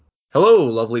Hello,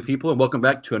 lovely people, and welcome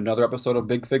back to another episode of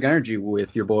Big Fig Energy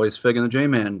with your boys Fig and the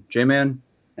J-Man. J-Man,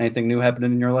 anything new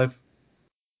happening in your life?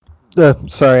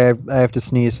 Sorry, I have to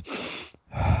sneeze.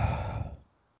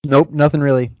 Nope, nothing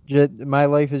really. My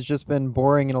life has just been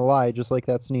boring and a lie, just like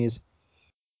that sneeze.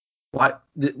 What?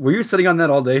 Were you sitting on that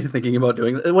all day thinking about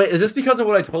doing this? Wait, is this because of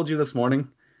what I told you this morning?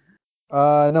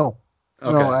 No, no,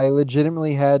 Okay. I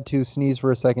legitimately had to sneeze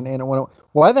for a second, and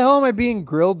why the hell am I being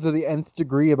grilled to the nth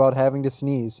degree about having to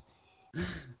sneeze?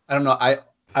 I don't know. I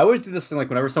always do this thing like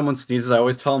whenever someone sneezes, I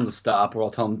always tell them to stop, or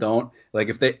I'll tell them don't. Like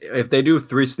if they do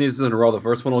three sneezes in a row, the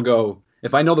first one will go.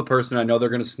 If I know the person, I know they're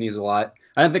going to sneeze a lot.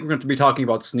 I didn't think we're going to be talking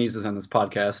about sneezes on this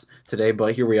podcast today,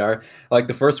 but here we are. Like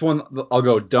the first one, I'll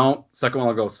go don't. Second one,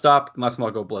 I'll go stop. And last one,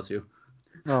 I'll go bless you.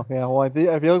 Oh yeah, well I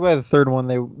feel like by the third one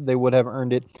they would have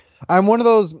earned it. I'm one of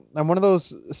those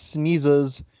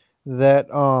sneezes that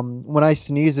when I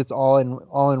sneeze it's all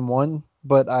in one,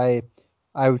 but I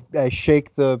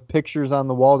shake the pictures on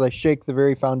the walls. I shake the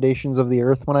very foundations of the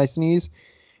earth when I sneeze,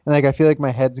 and like I feel like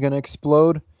my head's gonna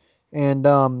explode. And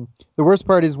the worst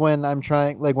part is when I'm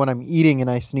trying, like when I'm eating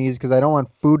and I sneeze because I don't want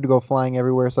food to go flying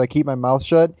everywhere, so I keep my mouth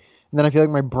shut. And then I feel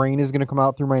like my brain is gonna come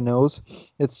out through my nose.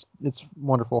 It's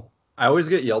wonderful. I always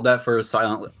get yelled at for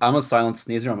silent. I'm a silent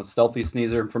sneezer. I'm a stealthy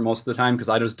sneezer for most of the time because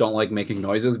I just don't like making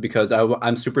noises because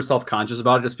I'm super self conscious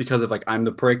about it. Just because of like I'm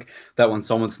the prick that when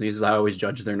someone sneezes, I always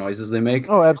judge their noises they make.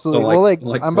 Oh, So absolutely. Well, like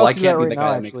like like I'm well about I to do that can't be right the now.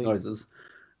 guy that makes Actually, noises.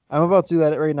 I'm about to do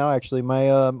that right now. Actually,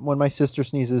 my when my sister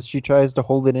sneezes, she tries to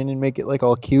hold it in and make it like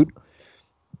all cute.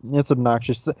 It's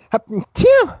obnoxious.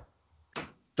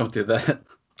 Don't do that.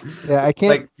 Yeah, I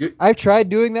can't. Like you, I've tried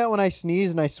doing that when I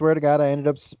sneeze, and I swear to God, I ended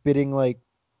up spitting like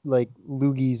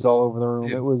loogies all over the room. It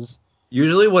dude, was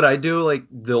usually what I do, like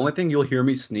the only thing you'll hear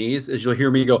me sneeze is you'll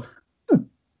hear me go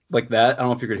like that. I don't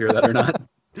know if you could hear that or not,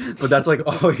 but that's like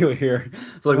all you'll hear.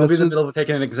 So like we'll be that's in the just middle of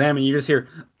taking an exam and you just hear.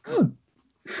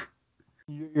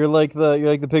 you're like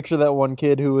the picture of that one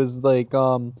kid who was like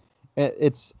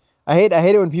it's I hate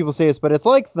it when people say this, but it's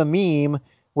like the meme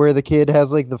where the kid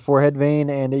has like the forehead vein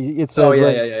and it Oh says yeah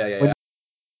like yeah yeah yeah when yeah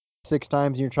six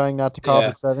times and you're trying not to cough a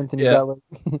yeah seventh and you've yeah. got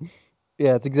like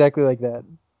yeah, it's exactly like that.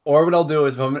 Or what I'll do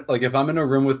is if I'm in a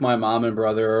room with my mom and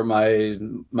brother or my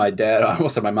dad, I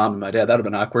almost said my mom and my dad, that'd have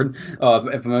been awkward.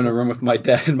 If I'm in a room with my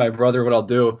dad and my brother, what I'll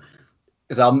do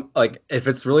is I'm like if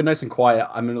it's really nice and quiet,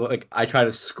 I'm gonna like I try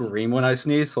to scream when I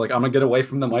sneeze. So like I'm gonna get away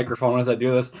from the microphone as I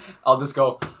do this. I'll just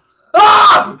go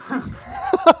ah!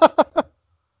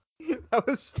 That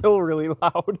was still really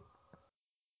loud.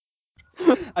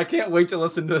 I can't wait to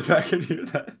listen to the back and hear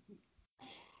that.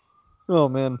 Oh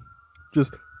man,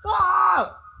 just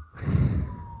Ah!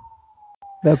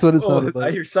 that's what it Oh, sounded I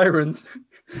like. hear sirens.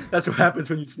 That's what happens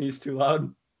when you sneeze too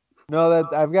loud. No,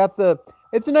 that I've got the.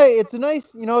 It's a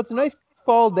nice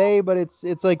fall day, but it's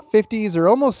like 50s or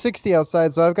almost 60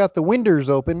 outside, so I've got the windows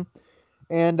open,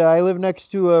 and I live next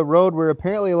to a road where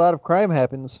apparently a lot of crime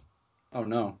happens. Oh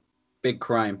no, big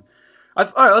crime. All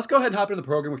right, let's go ahead and hop into the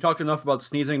program. We've talked enough about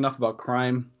sneezing, enough about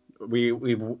crime. We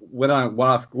went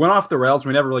off the rails.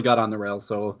 We never really got on the rails.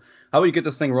 So how about you get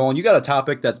this thing rolling? You got a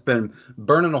topic that's been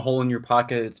burning a hole in your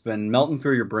pocket. It's been melting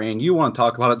through your brain. You want to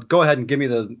talk about it? Go ahead and give me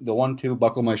the 1-2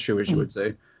 buckle my shoe, as you would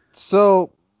say.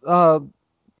 So,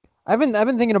 I've been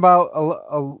thinking about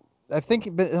I think,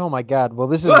 but oh my God, well,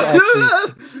 this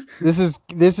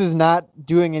is not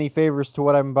doing any favors to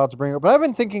what I'm about to bring up, but I've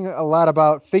been thinking a lot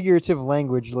about figurative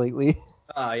language lately.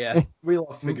 Ah, yes, we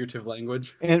love figurative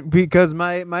language. And because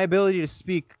my ability to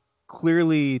speak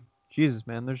clearly, Jesus,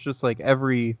 man, there's just like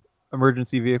every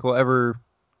emergency vehicle ever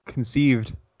conceived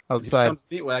Here outside. comes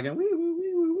the wagon. Wee, woo,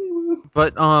 wee, woo, wee, woo.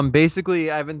 But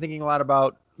basically, I've been thinking a lot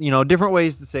about different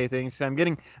ways to say things. I'm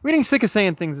getting sick of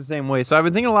saying things the same way. So I've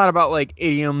been thinking a lot about like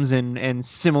idioms and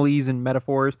similes and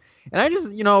metaphors. And I just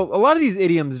a lot of these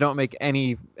idioms don't make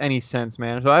any sense,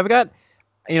 man. So I've got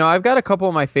a couple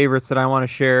of my favorites that I want to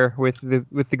share with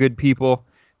the good people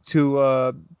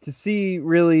to see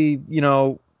really,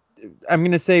 I'm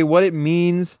gonna say what it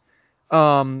means,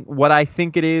 what I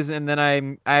think it is, and then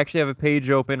I actually have a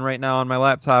page open right now on my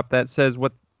laptop that says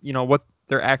what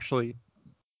they're actually,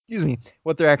 excuse me,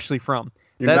 what they're actually from.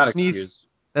 You're That not sneeze excused.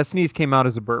 that sneeze came out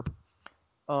as a burp.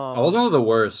 Oh, those Um, are the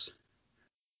worst.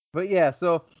 but yeah,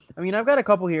 so I've got a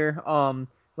couple here.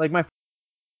 Like my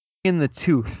in the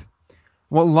tooth.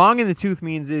 What long in the tooth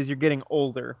means is you're getting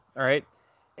older. All right,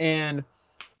 and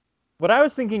what I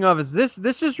was thinking of is this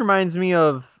just reminds me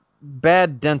of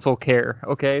bad dental care.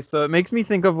 Okay, so it makes me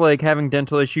think of like having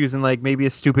dental issues and like maybe a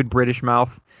stupid British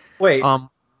mouth. Wait, Um,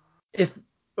 if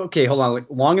okay, hold on. Like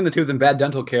long in the tooth and bad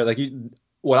dental care,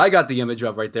 what I got the image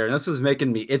of right there, and this is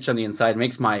making me itch on the inside,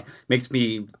 makes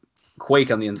me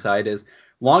quake on the inside is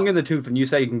long in the tooth. When you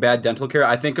say you can bad dental care,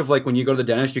 I think of like when you go to the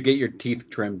dentist, you get your teeth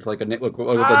trimmed like with a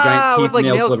giant With teeth like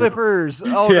nail nail clipper. clippers.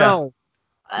 Oh Yeah. no.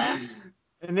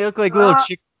 And they look like little Ah,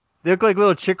 they look like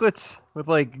little chiclets with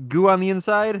like goo on the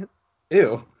inside.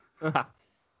 ew.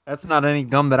 That's not any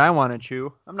gum that I want to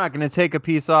chew. I'm not going to take a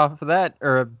piece off of that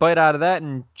or a bite out of that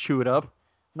and chew it up. I'm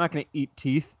not going to eat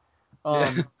teeth. Yeah.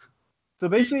 Um, so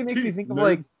basically, it Eat makes me teeth, think of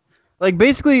nerd. like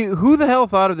basically, who the hell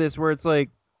thought of this? Where it's like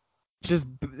just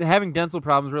having dental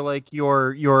problems, where like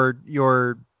your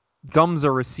gums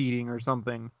are receding or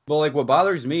something. Well, like what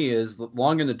bothers me is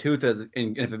long in the tooth, as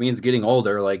and if it means getting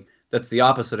older, like that's the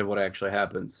opposite of what actually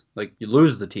happens. Like you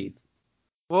lose the teeth,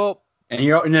 Well, and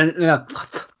you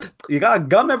gotta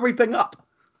gum everything up.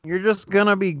 you're just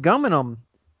gonna be gumming them.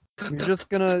 You're just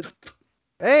gonna.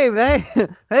 Hey,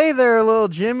 hey there, little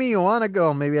Jimmy. You want to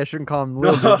go? Maybe I shouldn't call him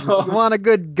little Jimmy. You No. want a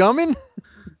good gumming?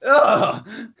 Ugh.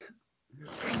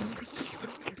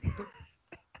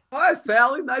 Hi,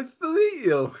 Sally. Nice to meet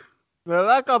you. They're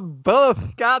like a bill of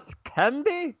Scott's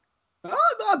candy. Oh,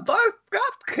 no,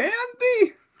 got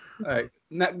candy. All right,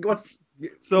 now, let's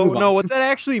So move on. no, what that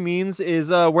actually means is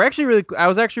we're actually really. I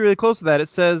was actually really close to that. It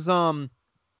says long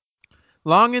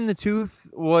in the tooth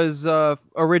was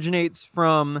originates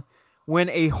from when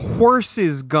a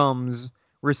horse's gums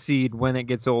recede when it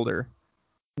gets older.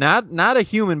 Not a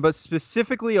human, but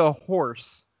specifically a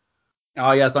horse.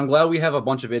 Oh yes, I'm glad we have a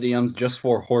bunch of idioms just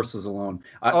for horses alone.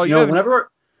 Oh, you haven't.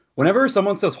 Whenever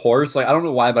someone says horse, like I don't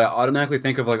know why, but I automatically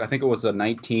think of like I think it was a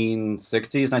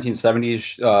 1960s,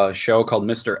 1970s show called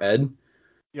Mr. Ed,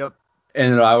 Yep.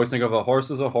 and I always think of a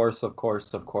horse is a horse, of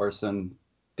course, and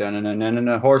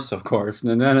na horse, of course,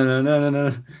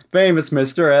 na famous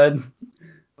Mr. Ed.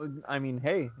 I mean,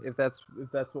 hey, if that's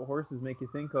what horses make you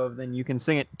think of, then you can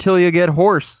sing it till you get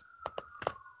hoarse.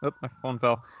 Oh, my phone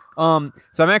fell.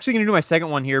 So I'm actually gonna do my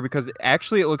second one here because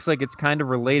actually it looks like it's kind of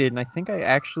related, and I think I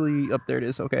actually up there it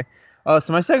is. Okay.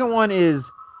 So my second one is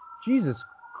Jesus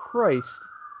Christ.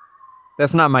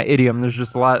 That's not my idiom. There's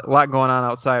just a lot going on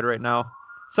outside right now.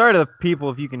 Sorry to the people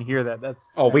if you can hear that.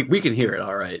 Oh, we can hear it,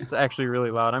 all right. It's actually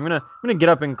really loud. I'm gonna get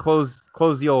up and close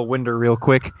the old window real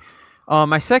quick.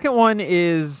 My second one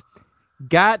is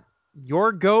got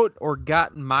your goat or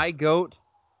got my goat.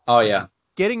 Oh Just yeah.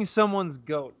 getting someone's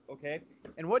goat, okay?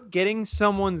 And what getting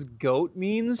someone's goat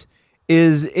means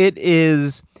is it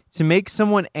is to make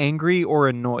someone angry or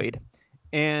annoyed.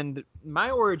 And my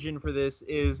origin for this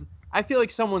is I feel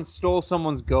like someone stole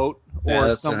someone's goat Yeah, or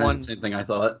that's the someone same thing I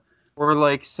thought. or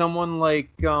like someone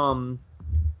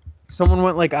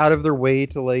went like out of their way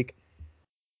to like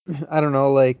I don't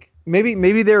know, like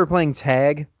maybe they were playing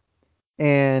tag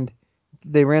and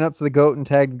they ran up to the goat and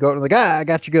tagged the goat and like, I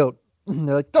got your goat. And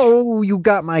they're like, oh, you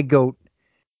got my goat.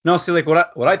 No, see, like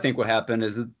what I think would happen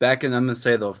is that back in I'm gonna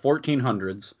say the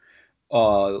 1400s,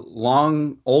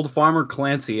 long old farmer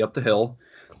Clancy up the hill,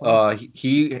 Clancy.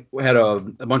 he had a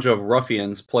bunch of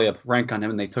ruffians play a prank on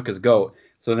him and they took his goat.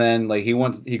 So then like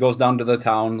he goes down to the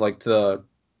town like to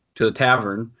the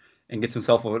tavern and gets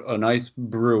himself a nice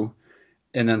brew.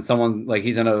 And then someone like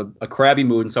he's in a crabby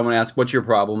mood and someone asks what's your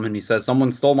problem and he says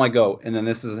someone stole my goat and then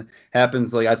this is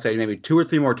happens like I'd say maybe two or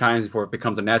three more times before it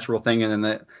becomes a natural thing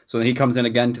and so then he comes in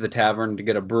again to the tavern to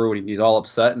get a brew and he's all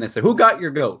upset and they say who got your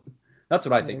goat. That's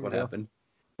what I There think we would go. happen.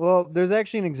 Well, there's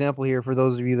actually an example here for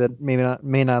those of you that maybe not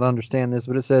may not understand this,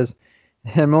 but it says,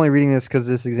 I'm only reading this because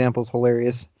this example is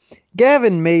hilarious.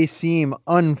 Gavin may seem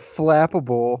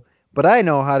unflappable, but I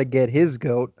know how to get his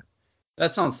goat.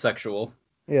 That sounds sexual.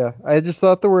 Yeah, I just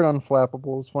thought the word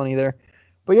unflappable was funny there.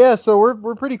 But yeah, so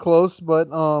we're pretty close, but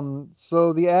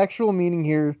so the actual meaning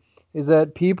here is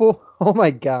that people, oh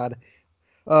my God,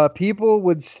 people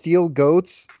would steal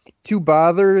goats to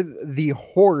bother the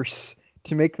horse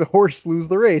to make the horse lose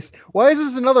the race. Why is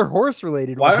this another horse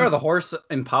related Why one? are the horse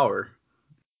in power?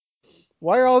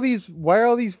 Why are all these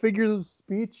figures of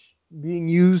speech being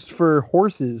used for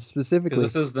horses Because specifically?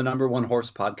 this is the number one horse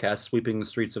podcast sweeping the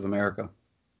streets of America.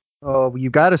 Oh, you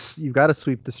gotta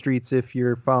sweep the streets if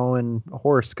you're following a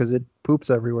horse because it poops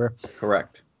everywhere.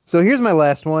 Correct. So here's my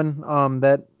last one.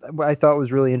 That I thought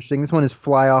was really interesting. This one is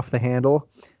fly off the handle.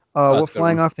 Oh, What that's a good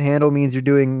flying one. off the handle means you're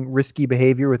doing risky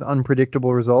behavior with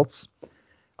unpredictable results.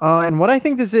 And what I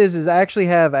think this is I actually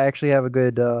have a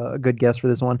good guess for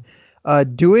this one.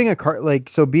 Doing a car like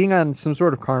so being on some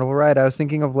sort of carnival ride. I was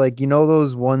thinking of like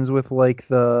those ones with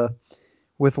the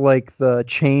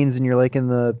chains and you're like in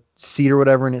the seat or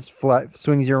whatever and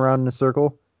swings you around in a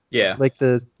circle. Yeah. Like Like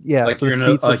so the you're in a,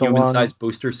 seats a like the human long sized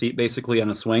booster seat basically on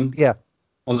a swing. yeah.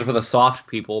 Those are for the soft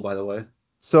people, by the way.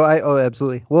 Oh,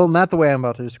 absolutely. Well, not the way I'm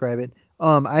about to describe it.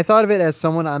 I thought of it as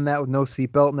someone on that with no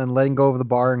seatbelt and then letting go of the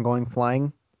bar and going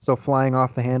flying. So flying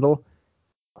off the handle.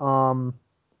 Um,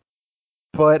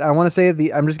 but I want to say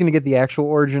I'm just gonna get the actual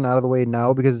origin out of the way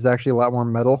now because it's actually a lot more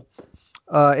metal.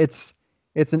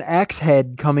 It's an axe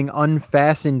head coming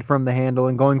unfastened from the handle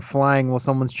and going flying while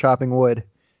someone's chopping wood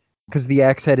because the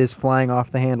axe head is flying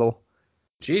off the handle.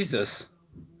 Jesus.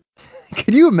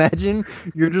 Could you imagine?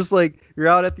 You're just like you're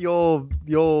out at the old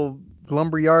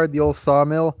lumber yard, the old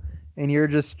sawmill, and you're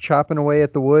just chopping away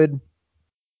at the wood,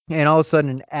 and all of a sudden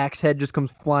an axe head just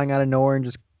comes flying out of nowhere and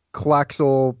just clocks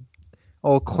old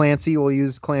Clancy. We'll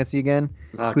use Clancy again,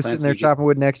 Ah, who's sitting there Clancy. Get, chopping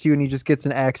wood next to you, and he just gets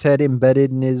an axe head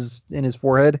embedded in his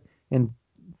forehead and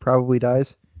probably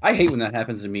dies. I hate when that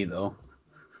happens to me though.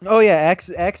 Oh yeah, axe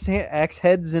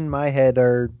heads in my head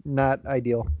are not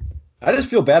ideal. I just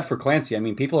feel bad for Clancy. I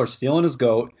mean, people are stealing his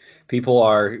goat. People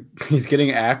are he's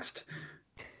getting axed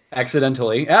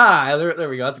accidentally. Ah, there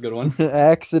we go. That's a good one.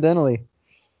 Accidentally.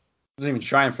 I wasn't even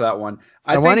trying for that one.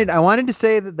 I I think wanted I wanted to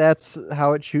say that that's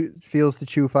how it feels to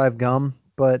chew five gum,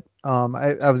 but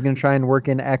I was gonna try and work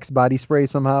in Axe body spray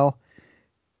somehow,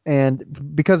 and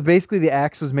because basically the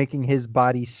Axe was making his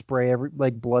body spray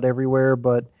like blood everywhere,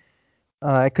 but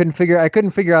I couldn't figure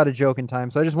out a joke in time,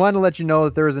 so I just wanted to let you know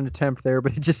that there was an attempt there,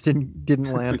 but it just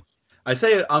didn't land. I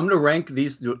say I'm gonna rank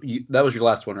these. That was your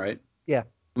last one, right? Yeah.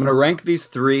 I'm gonna rank these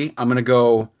three. I'm gonna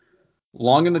go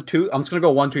long in the tooth. I'm just gonna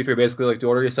go one, two, three, basically like the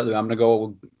order you said. I'm gonna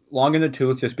go long in the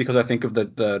tooth just because I think of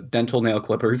the dental nail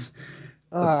clippers.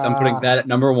 I'm putting Ah, that at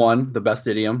number one, the best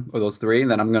idiom of those three. And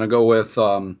then I'm gonna go with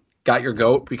 "Got Your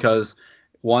Goat" because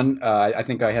one, I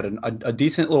think I had a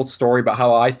decent little story about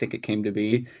how I think it came to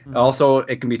be. mhm. Also,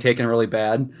 it can be taken really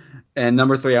bad. And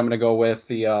number three, I'm gonna go with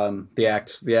the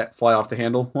fly off the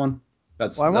handle one. Well,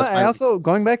 That's I my also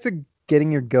going back to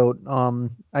getting your goat.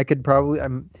 I could probably.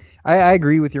 I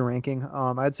agree with your ranking.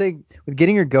 I'd say with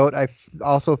getting your goat,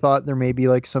 also thought there may be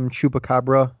like some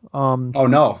chupacabra oh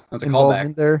no, that's a callback.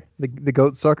 involvement there. The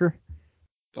goat sucker.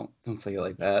 Don't say it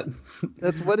like that.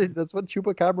 That's what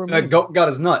chupacabra That means. goat got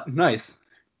his nut. Nice.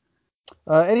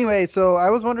 Anyway, so I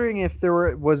was wondering if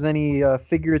was any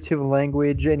figurative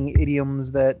language, any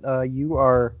idioms that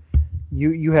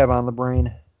you have on the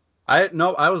brain. I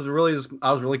no, I was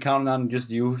really counting on just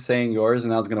you saying yours,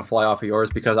 and I was gonna fly off of yours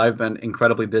because I've been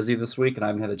incredibly busy this week, and I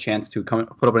haven't had a chance to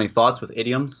put up any thoughts with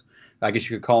idioms. I guess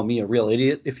you could call me a real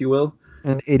idiot, if you will.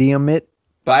 An idiom it.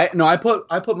 But no, I put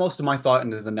most of my thought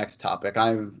into the next topic.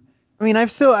 I mean,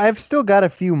 I've still got a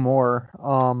few more,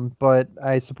 but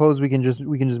I suppose we can just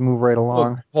move right Look,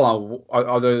 along. hold on.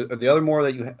 Are the other more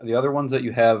that the other ones that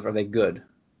you have, are they good?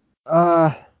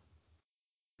 Uh,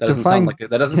 That doesn't sound define like it.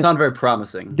 That doesn't sound very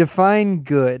promising. define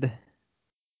good.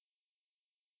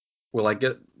 Will I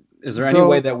get? Is there any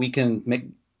way So, that we can make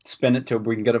spin it to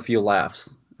we can get a few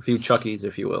laughs, a few chuckies,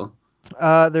 if you will?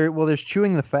 there's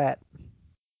chewing the fat.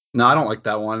 No, I don't like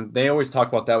that one. They always talk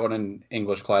about that one in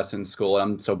English class in school.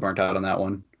 I'm so burnt out on that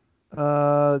one.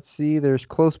 Let's see. There's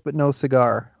close but no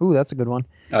cigar. Ooh, that's a good one.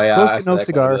 Oh yeah, Close I but say no that quite a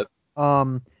cigar. bit.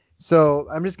 Um, so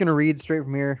I'm just gonna read straight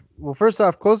from here. Well, first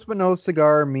off, close but no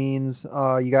cigar means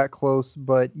you got close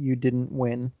but you didn't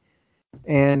win,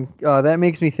 and that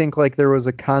makes me think like there was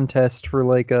a contest for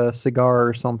like a cigar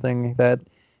or something that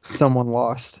someone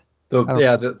lost. The I don't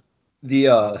yeah the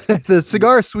the the,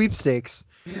 cigar sweepstakes.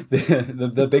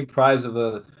 the big prize of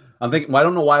the. I'm thinking. Well, I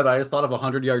don't know why, but I just thought of a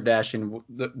 100 yard dash, and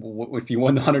if you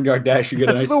win the 100 yard dash, you get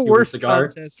a That's nice the Cuban worst cigar.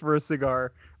 contest for a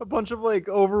cigar. A bunch of like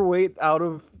overweight, out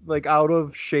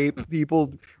of shape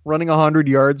people running 100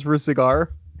 yards for a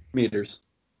cigar. Meters.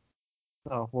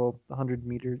 Oh well, 100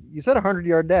 meter. You said 100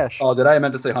 yard dash. Oh, did I? I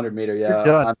meant to say 100 meter. You're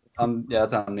Yeah, done. yeah,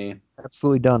 that's on me.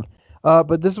 Absolutely done.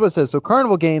 But this is what it says. So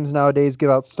carnival games nowadays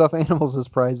give out stuffed animals as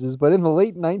prizes, but in the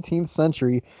late 19th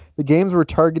century, the games were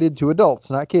targeted to adults,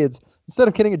 not kids. Instead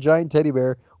of getting a giant teddy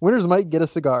bear, winners might get a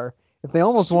cigar. If they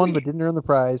almost won but Sweet. didn't earn the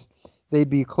prize, they'd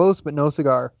be close but no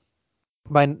cigar.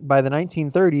 By the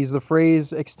 1930s, the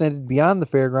phrase extended beyond the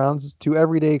fairgrounds to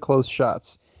everyday close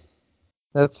shots.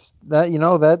 That's that you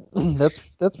know that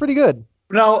that's pretty good.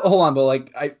 No, hold on, but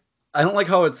like I don't like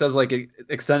how it says like it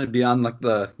extended beyond like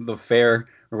the fair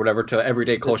or whatever to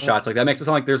everyday close shots. Like that makes it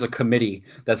sound like there's a committee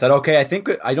that said, okay,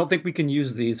 I don't think we can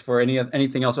use these for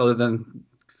anything else other than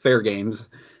fair games.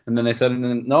 And then they said, and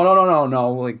then, no,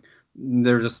 like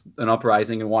there's just an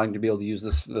uprising and wanting to be able to use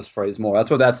this phrase more. That's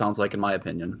what that sounds like in my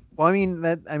opinion. Well, I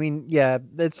mean, yeah,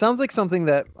 that sounds like something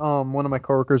that one of my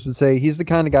coworkers would say. He's the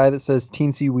kind of guy that says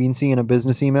teensy weensy in a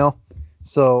business email.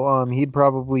 So he'd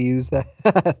probably use that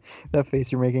that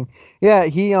face you're making. Yeah,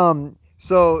 he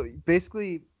so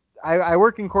basically I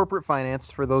work in corporate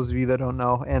finance for those of you that don't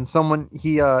know, and someone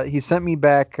he sent me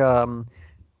back.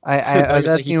 I I thought was you said he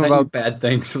asking him sent you about. bad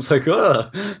things. I was like,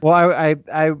 ugh. Well,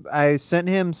 I sent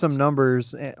him some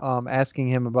numbers, asking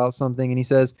him about something, and he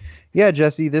says, "Yeah,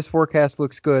 Jesse, this forecast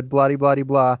looks good, blah blah blah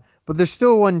blah, but there's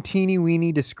still one teeny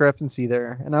weeny discrepancy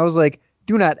there." And I was like,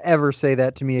 "Do not ever say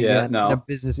that to me Yeah, again in a no.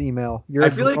 business email. You're I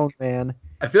a feel grown like man."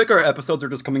 I feel like our episodes are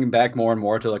just coming back more and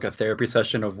more to like a therapy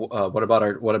session of what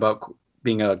about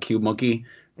being a cube monkey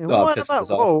And what pisses us about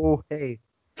off. whoa, hey,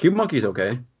 Cube monkey's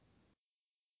okay.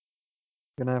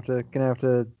 gonna have to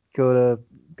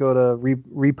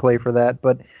replay for that,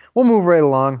 but we'll move right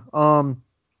along.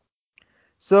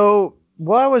 So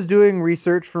while I was doing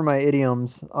research for my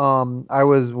idioms, I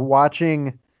was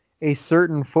watching a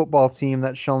certain football team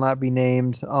that shall not be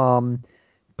named,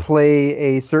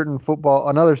 play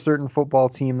another certain football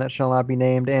team that shall not be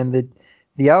named, and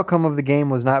the outcome of the game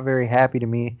was not very happy to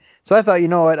me. So I thought, you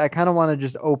know what, I kind of want to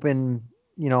just open,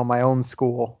 my own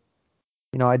school.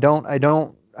 I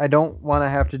don't want to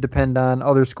have to depend on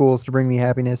other schools to bring me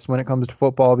happiness when it comes to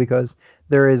football because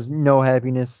there is no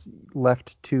happiness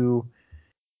left to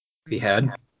He had.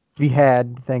 be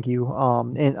had. Thank you.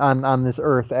 On this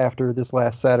earth after this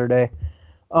last Saturday.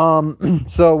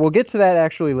 So we'll get to that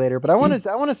actually later. But I want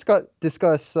to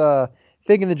discuss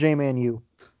Fig and the J Man U,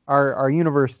 our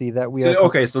university that we So are.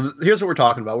 okay, so here's what we're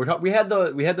talking about. We had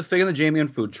the fig and the J-Man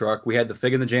food truck. We had the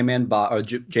fig and the J-Man bar, or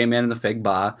J-Man and the fig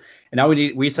bar, and now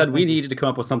we Oh, said we thank you. needed to come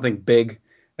up with something big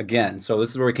again. So this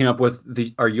is where we came up with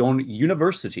our own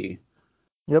university.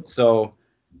 Yep. So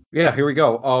yeah, here we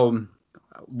go.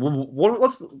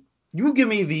 Let's you give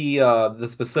me the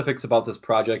specifics about this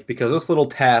project because this little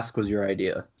task was your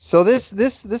idea. So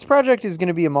this project is going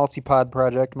to be a multi-pod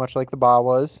project, much like the bar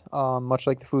was, much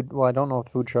like the food. Well, I don't know if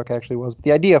the food truck actually was, but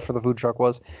the idea for the food truck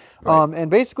was. Right. And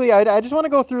basically, I just want to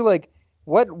go through like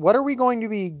what are we going to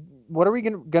be what are we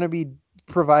going to be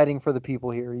providing for the people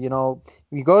here?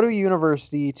 We go to a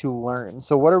university to learn.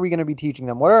 So what are we going to be teaching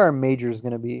them? What are our majors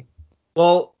going to be?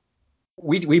 Well,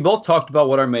 we both talked about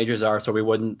what our majors are, so we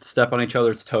wouldn't step on each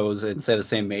other's toes and say the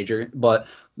same major. But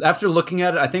after looking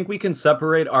at it, I think we can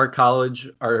separate our college,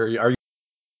 our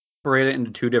separate it into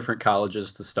two different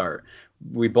colleges to start.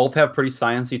 We both have pretty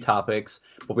sciencey topics,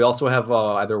 but we also have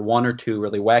either one or two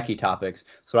really wacky topics.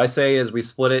 So what I say is we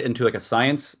split it into like a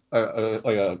science, like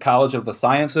a college of the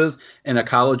sciences and a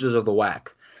colleges of the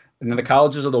whack. And then the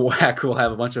colleges of the whack will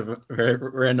have a bunch of very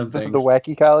random The things.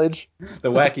 wacky college.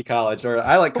 The wacky college, or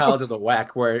I like college of the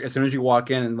whack, where as soon as you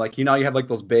walk in and like you have like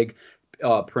those big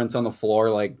prints on the floor,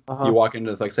 like you Uh-huh. walk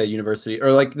into like say university,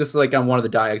 or like this is like on one of the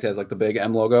diags has like the big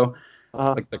M logo,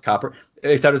 Uh-huh. like the copper.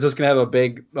 Except it's just gonna have a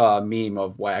big meme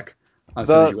of whack as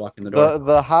soon as The you walk in the door.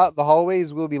 the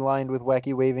hallways will be lined with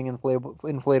wacky waving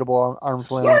inflatable arm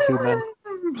flailing tube men.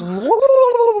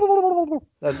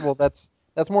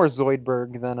 That's more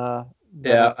Zoidberg than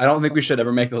Yeah, a I don't think we should ever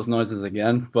scientific. make those noises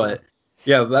again. Yeah. But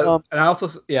yeah, Um. and I also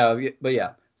but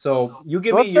yeah. So you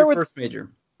give So me your first major.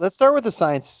 let's start with the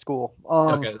science school.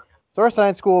 Okay, So our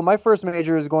science school, my first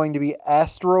major is going to be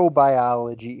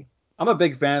astrobiology. I'm a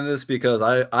big fan of this because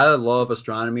I love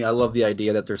astronomy. I love the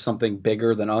idea that there's something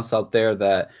bigger than us out there,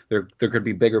 that there could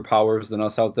be bigger powers than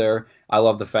us out there. I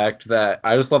love the fact that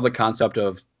I just love the concept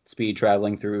of speed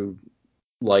traveling through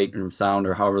light and sound,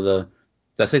 or however did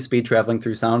I say speed traveling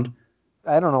through sound?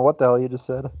 I don't know what the hell you just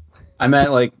said. I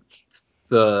meant like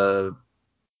the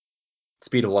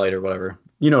speed of light or whatever.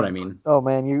 You know what I mean. Oh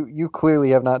man, you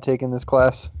clearly have not taken this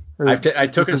class, or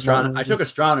this is not your I major. took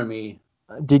astronomy.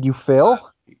 Did you Uh,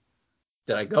 fail?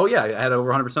 did I go? Yeah, I had over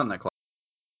 100% in that class.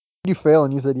 Did you fail?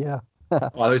 And you said yeah. Oh, I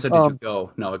thought you said, did you um,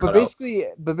 go? No, it but cut out.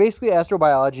 basically,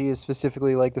 astrobiology is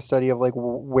specifically like the study of like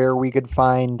where we could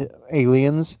find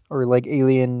aliens or like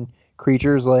alien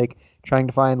creatures, like trying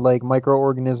to find like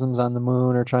microorganisms on the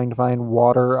moon or trying to find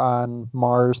water on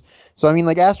Mars. So I mean,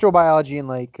 like astrobiology and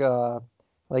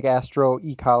like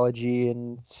astroecology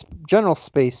and general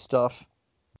space stuff.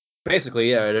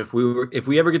 Basically, yeah. If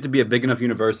we ever get to be a big enough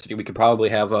university, we could probably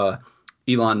have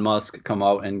Elon Musk come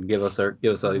out and give us a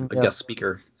guest Yes,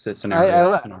 speaker I, I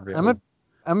I'm scenario.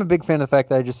 I'm a big fan of the fact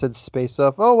that I just said space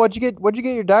stuff. Oh, what'd you get? What'd you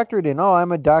get your doctorate in? Oh,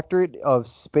 I'm a doctorate of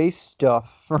space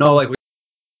stuff No, from like we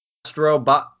astro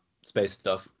bot space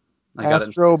stuff. I got it in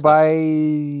Astro space stuff.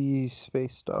 by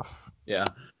space stuff. Yeah.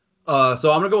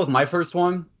 So I'm gonna go with my first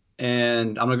one,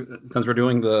 and I'm gonna since we're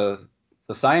doing the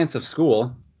science of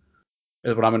school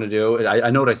is what I'm gonna do. I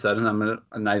know what I said,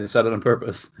 and I said it on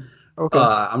purpose. Okay.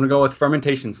 I'm gonna go with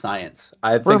fermentation science.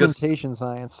 I think this Fermentation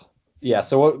science. Yeah,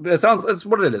 so it sounds it's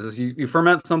what it is you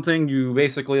ferment something, you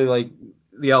basically like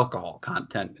the alcohol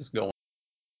content is going.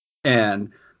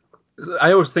 And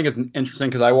I always think it's interesting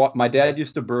because my dad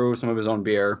used to brew some of his own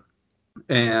beer,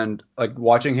 and like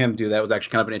watching him do that was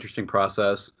actually kind of an interesting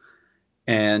process.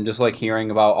 And just like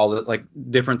hearing about all the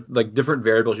different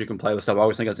variables you can play with stuff, I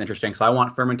always think that's interesting. So I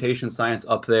want fermentation science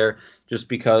up there just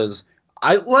because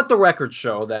I let the record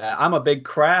show that I'm a big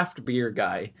craft beer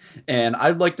guy, and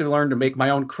I'd like to learn to make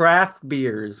my own craft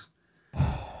beers.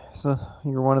 So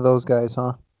you're one of those guys,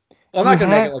 huh? Well, I'm Do you not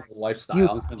gonna make it have like a do you lifestyle.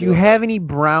 I'm just gonna do you do it like have any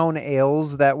brown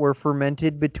ales that were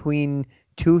fermented between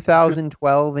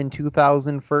 2012 and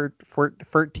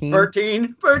 2013?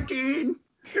 13, 13.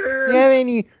 Do you have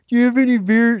any? Do you have any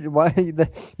beer? Why? Have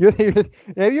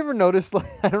you ever noticed? Like,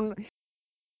 I don't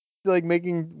like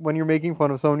making when you're making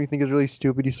fun of someone you think is really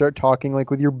stupid. You start talking like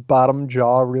with your bottom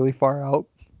jaw really far out.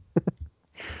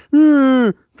 Yeah, do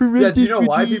you Fermented know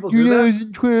why between people do that?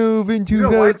 2012 and You know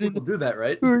why people do that,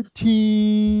 right?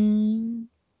 2013.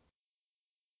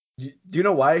 Do you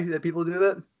know why that people do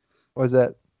that? What's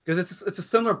that? Because it's a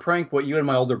similar prank what you and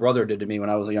my older brother did to me when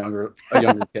I was a younger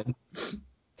kid.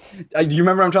 Do you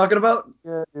remember what I'm talking about?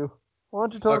 Yeah, I do. Why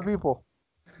don't you tell the Okay. people?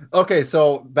 Okay,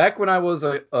 so back when I was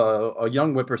a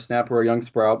young whippersnapper, a young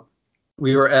sprout,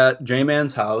 we were at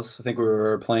J-Man's house. I think we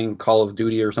were playing Call of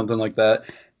Duty or something like that,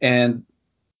 and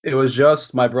it was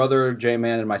just my brother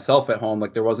J-Man and myself at home.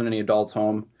 Like there wasn't any adults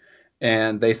home,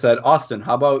 and they said, "Austin,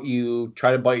 how about you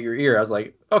try to bite your ear?" I was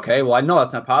like, "Okay, well I know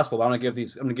that's not possible. But I'm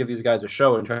gonna give these guys a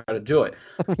show and try to do it."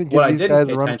 I'm gonna What give I these didn't guys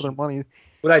pay a run for their attention money.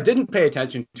 What I didn't pay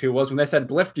attention to was when they said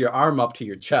lift your arm up to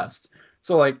your chest.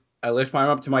 So like I lift my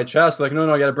arm up to my chest, like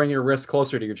no, I got to bring your wrist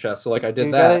closer to your chest. So like I Yeah, did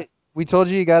you gotta. that. We told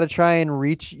you you gotta try and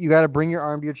reach. You gotta bring your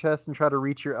arm to your chest and try to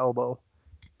reach your elbow.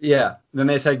 Yeah. Then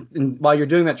they said, and while you're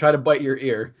doing that, try to bite your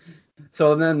ear.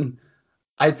 So then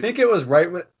I think it was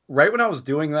right when I was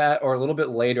doing that, or a little bit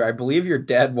later. I believe your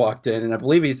dad walked in, and I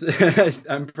believe he's.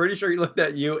 I'm pretty sure he looked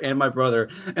at you and my brother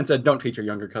and said, "Don't teach your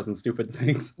younger cousin stupid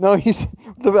things." No, he's.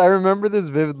 I remember this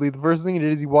vividly. The first thing he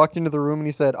did is he walked into the room and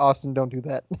he said, "Austin, don't do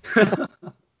that."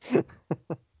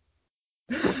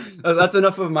 That's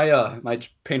enough of my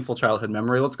painful childhood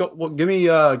memory. Let's go. Well, give me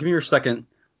your second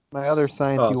My other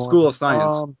sciencey school one. of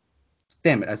science.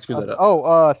 Damn it, I screwed that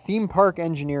up. Theme park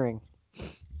engineering.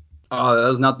 That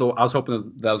was not the. I was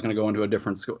hoping that was going to go into a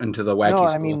different school, into the No, wacky I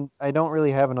school. mean I don't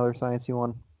really have another sciencey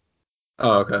one.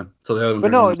 Oh, okay. So the other ones But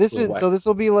are going no, just this to the is wacky. so this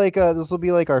will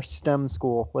be like our STEM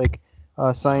school, like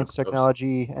Oh, science, gross.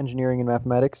 technology, engineering, and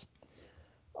mathematics.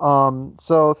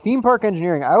 So theme park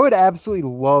engineering, I would absolutely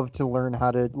love to learn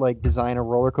how to like design a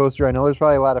roller coaster. I know there's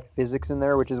probably a lot of physics in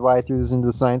there, which is why I threw this into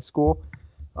the science school.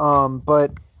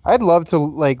 But I'd love to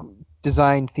like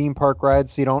design theme park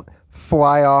rides so you don't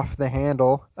fly off the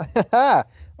handle.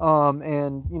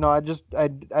 And you know, I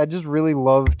just really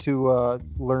love to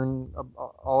learn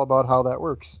all about how that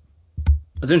works.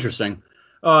 That's interesting.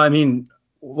 I mean,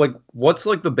 like, what's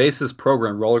like the basis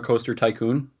program? Roller Coaster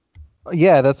Tycoon.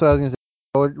 Yeah, that's what I was gonna say.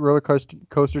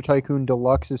 Coaster Tycoon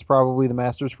Deluxe is probably the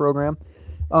master's program,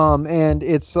 and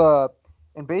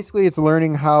and basically it's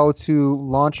learning how to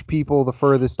launch people the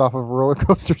furthest off of a roller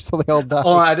coaster so they all Oh, die.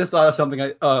 I just thought of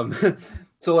something.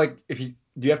 So like, if you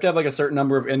do you have to have like a certain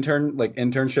number of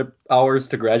internship hours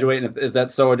to graduate? And is that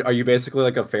so? Are you basically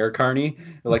like a fair carny?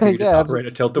 Like, you just Yeah, operate absolutely.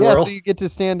 a tilt a Yeah, so whirl? you get to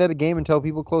stand at a game and tell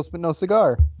people close but no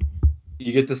cigar.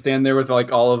 You get to stand there with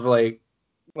like all of like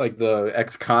the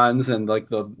ex-cons and like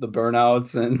the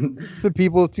burnouts and The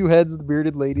people with two heads, the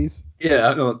bearded ladies.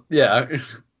 yeah, no, yeah.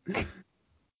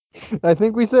 I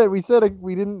think we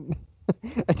didn't.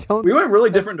 I don't. We went really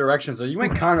I, different directions. So you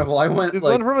went carnival, I went this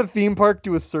went like from a theme park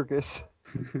to a circus.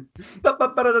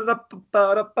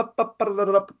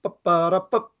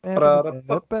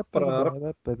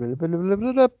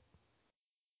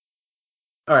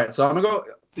 All right, so I'm gonna go.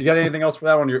 You got anything else for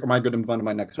that one? Or am I good to move on to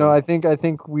my next No, one? I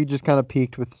think we just kind of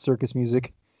peaked with the circus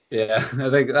music. Yeah, I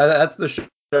think that's the show.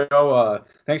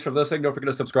 Thanks for listening. Don't forget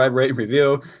to subscribe, rate, and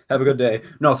review. Have a good day.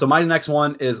 No, so my next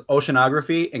one is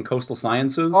oceanography and coastal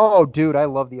sciences. Oh, dude, I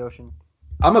love the ocean.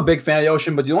 I'm a big fan of the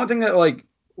ocean, but the only thing that like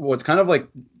what's kind of like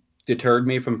deterred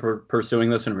me from pursuing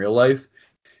this in real life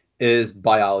is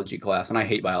biology class, and I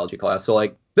hate biology class. So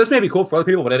like this may be cool for other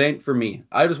people, but it ain't for me.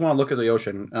 I just want to look at the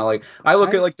ocean, and I look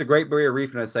at I like the Great Barrier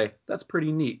Reef, and I say that's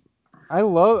pretty neat. I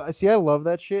love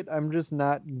that shit. I'm just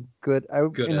not good. I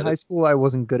Good in at high it. school I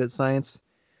wasn't good at science.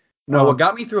 No, what Um,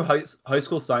 got me through high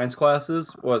school science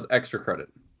classes was extra credit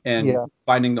and yeah.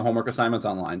 finding the homework assignments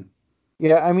online.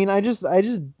 Yeah, I mean, I just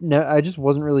no, I just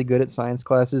wasn't really good at science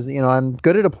classes. You know, I'm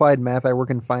good at applied math. I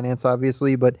work in finance,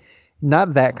 obviously, but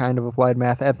not that kind of applied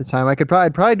math at the time.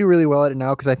 I'd probably do really well at it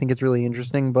now because I think it's really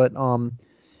interesting. But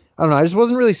I don't know. I just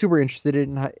wasn't really super interested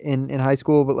in high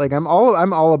school, but like I'm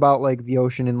all about like the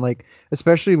ocean and like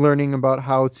especially learning about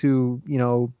how to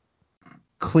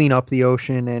clean up the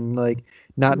ocean and like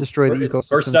not destroy the It's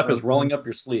first ecosystems and step is everything. rolling up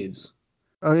your sleeves.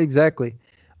 Exactly.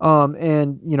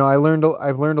 And I've learned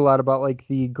a lot about like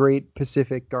the Great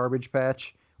Pacific Garbage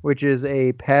Patch, which is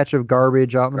a patch of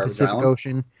garbage out in the Garbage Pacific Island.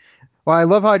 Ocean. Well, I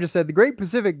love how I just said the Great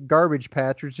Pacific Garbage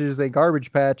Patch, which is a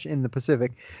garbage patch in the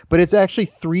Pacific, but it's actually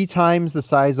three times the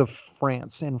size of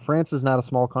France, and France is not a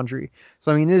small country.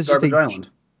 So I mean, it's just Garbage Island.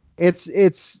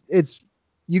 it's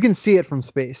you can see it from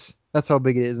space. That's how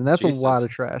big it is, and that's a lot of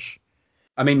Jesus. trash.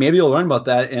 I mean, maybe you'll learn about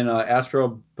that in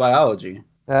astrobiology.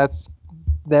 That's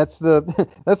that's the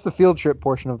that's the field trip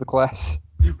portion of the class.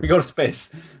 We go to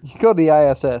space. You go to the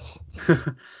ISS.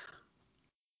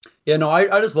 Yeah, no, I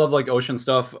just love like ocean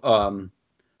stuff.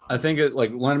 I think it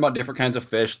like learn about different kinds of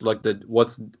fish, like the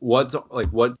what's like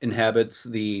what inhabits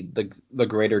the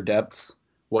greater depths,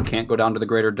 what can't go down to the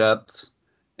greater depths,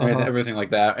 Uh-huh. everything like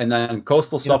that. And then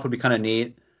coastal You know, stuff would be kind of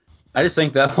neat. I just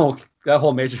think that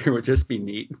whole major would just be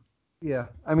neat. yeah.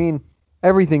 I mean,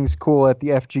 everything's cool at the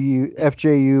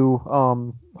FJU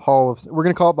Hall of. We're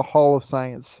gonna call it the Hall of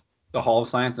Science The Hall of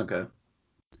Science, okay.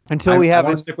 until we I have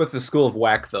want to a stick with the School of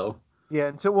Whack though.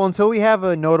 yeah until we have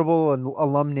a notable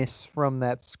alumnus from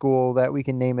that school that we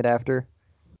can name it after.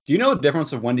 Do you know the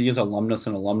difference of when to use alumnus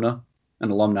and alumna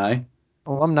and alumni?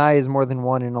 Alumni is more than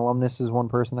one, and alumnus is one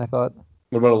person. I thought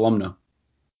What about alumna?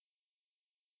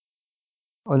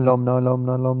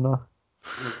 alumna.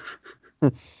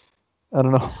 I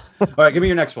don't know. All right, give me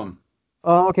your next one.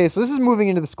 Okay, so this is moving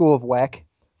into the school of whack.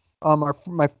 Our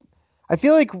my I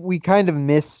feel like we kind of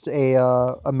missed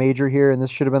a major here, and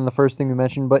this should have been the first thing we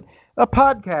mentioned, but a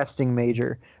podcasting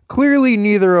major. Clearly,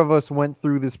 neither of us went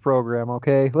through this program.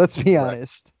 Okay, let's be Correct.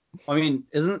 honest. I mean,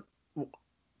 isn't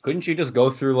couldn't you just go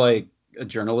through like a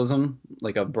journalism,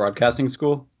 like a broadcasting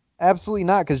school? Absolutely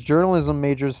not, because journalism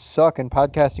majors suck and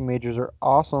podcasting majors are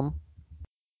awesome.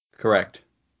 Correct.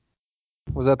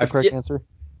 Was that the correct Yeah, answer?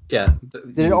 yeah.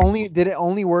 You Did it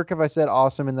only work if I said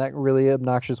awesome in that really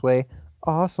obnoxious way?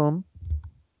 Awesome.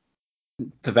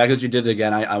 the fact that you did it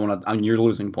again, I want to. I mean, you're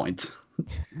losing points.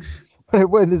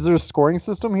 Wait, is there a scoring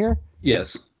system here?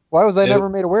 Yes, Why was I they never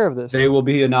made aware of they this? will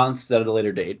be announced at a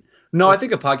later date. No, I Oh,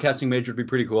 think a podcasting major would be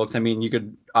pretty cool. Because I mean, you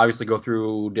could obviously go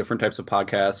through different types of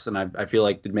podcasts, and I feel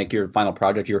like to make your final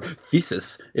project, your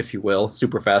thesis, if you will,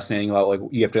 super fascinating. About like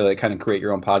you have to like kind of create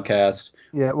your own podcast.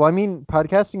 yeah. Well, I mean,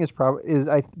 podcasting is probably is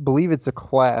I believe it's a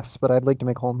class, but I'd like to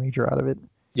make a whole major out of it.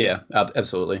 Yeah,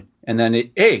 absolutely. And then,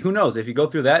 hey, who knows? If you go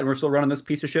through that and we're still running this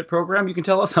piece of shit program, you can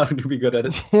tell us how to be good at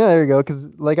it. Yeah, there you go. Because,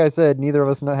 like I said, neither of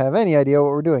us have any idea what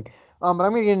we're doing. But I'm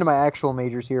going to get into my actual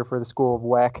majors here for the School of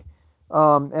Whack.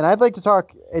 And I'd like to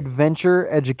talk adventure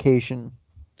education.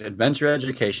 Adventure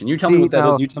education. You tell me See, what that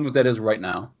is. now You tell me what that is right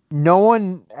now. no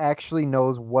one actually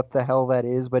knows what the hell that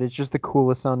is, but it's just the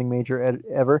coolest sounding major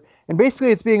ever. And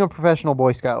basically, it's being a professional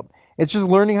Boy Scout. It's just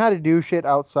learning how to do shit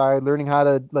outside, learning how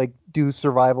to like do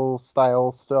survival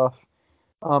style stuff.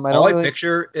 I All don't I really.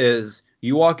 picture is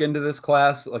you walk into this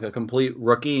class like a complete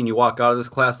rookie, and you walk out of this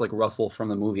class like Russell from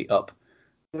the movie Up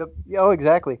Yep. Yeah, oh,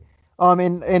 exactly.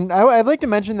 I'd like to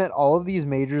mention that all of these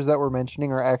majors that we're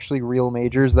mentioning are actually real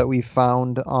majors that we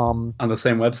found. on the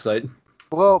same website.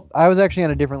 Well, I was actually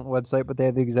on a different website, but they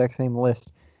had the exact same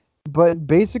list. But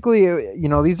basically,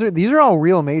 these are all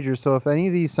real majors. So if any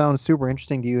of these sound super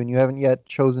interesting to you and you haven't yet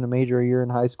chosen a major you're in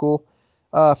high school,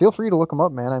 feel free to look them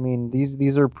up, man. I mean,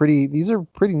 these are pretty neat.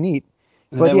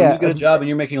 And But then when yeah, you get a job and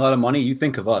you're making a lot of money, you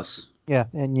think of us. yeah,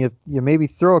 and you maybe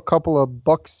throw a couple of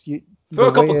bucks Throw the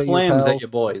a couple way of your clams at you pals.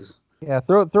 boys. Yeah,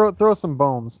 throw some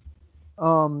bones.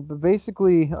 But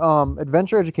basically,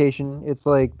 adventure education, it's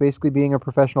like basically being a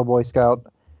professional Boy Scout.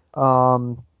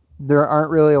 There aren't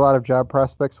really a lot of job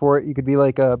prospects for it. You could be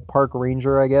like a park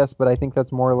ranger, I guess, but I think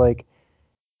that's more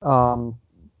um,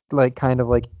 like kind of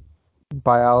like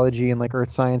biology and like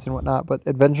earth science and whatnot. But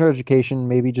adventure education,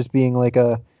 maybe just being like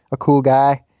a cool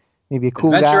guy, maybe a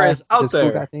cool Adventure guy is that out does cool guy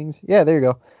there. things. Yeah, there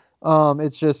you go.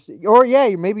 It's just, or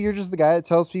yeah, maybe you're just the guy that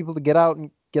tells people to get out and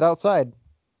get outside.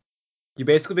 You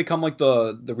basically become like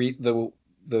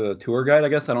the tour guide, I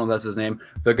guess. I don't know if that's his name.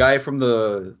 The guy from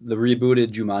the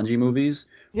rebooted Jumanji movies,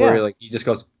 where Yeah. like he just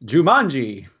goes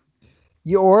Jumanji.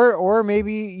 Or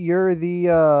maybe you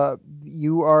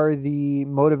are the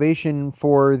motivation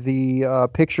for the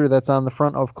picture that's on the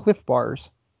front of Cliff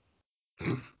Bars.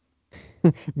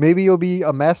 Maybe you'll be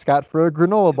a mascot for a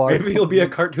granola bar Maybe he'll be a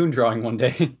company. cartoon drawing one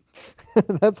day.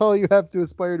 That's all you have to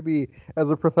aspire to be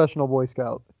as a professional Boy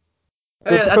Scout.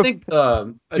 The I think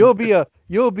you'll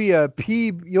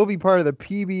be part of the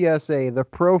PBSA, the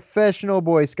Professional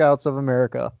Boy Scouts of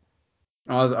America.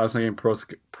 I was thinking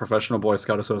Professional Boy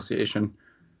Scout Association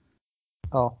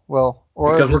Oh, well,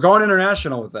 or because we're just going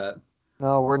international with that.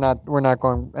 no, we're not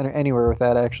going anywhere with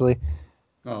that actually.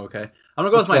 Oh, okay. I'm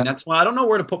gonna go with Just my got next one. I don't know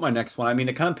where to put my next one. I mean,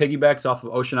 it kind of piggybacks off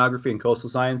of oceanography and coastal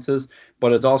sciences,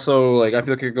 but it's also like I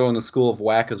feel like you could go in the school of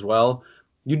whack as well.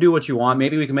 You do what you want.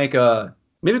 Maybe we can make a.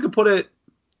 Maybe we could put it.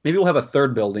 Maybe we'll have a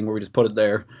third building where we just put it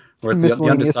there, where it's the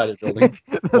miscellaneous. undecided building.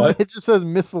 What? It just says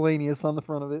miscellaneous on the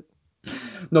front of it.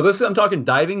 No, this I'm talking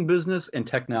diving business and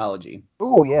technology.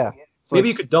 Oh yeah. So Maybe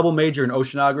you it's could double major in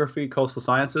oceanography, coastal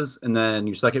sciences, and then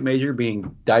your second major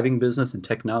being diving business and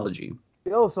technology.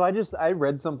 oh, so I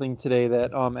read something today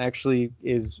that actually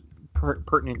is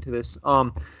pertinent to this.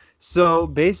 So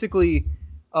basically,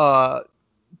 uh,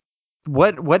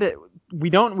 what we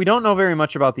don't know very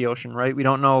much about the ocean, right? We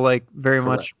don't know like very Correct.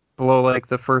 much below like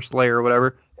the first layer or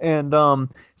whatever. And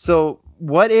so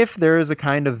what if there is a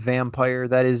kind of vampire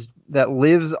that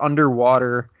lives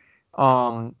underwater,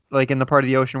 like in the part of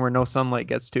the ocean where no sunlight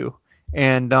gets to,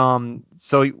 and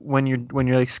so when you're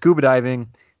like scuba diving,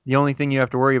 the only thing you have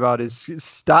to worry about is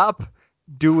stop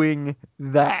doing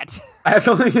that. I have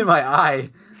something in my eye.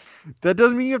 That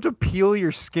doesn't mean you have to peel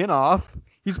your skin off.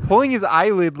 He's pulling his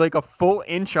eyelid like a full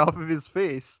inch off of his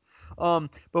face. But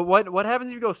what happens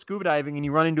if you go scuba diving and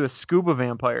you run into a scuba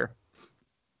vampire?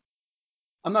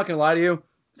 I'm not gonna lie to you.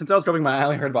 Since I was rubbing my eye, I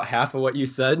only heard about half of what you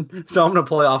said, so I'm gonna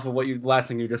play off of what you last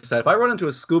thing you just said. If I run into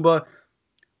a scuba,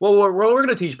 well, what we're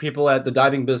gonna teach people at the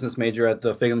diving business major at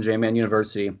the Figum J Man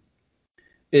University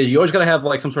is you always gotta have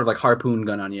like some sort of like harpoon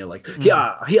gun on you, like Mm.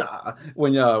 yeah, yeah. So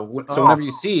Oh. whenever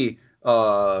you see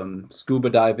scuba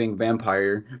diving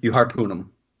vampire, you harpoon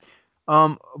them.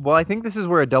 Well, I think this is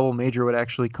where a double major would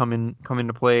actually come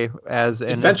into play as an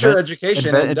Adventure education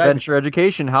and diving. adventure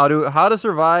education. How to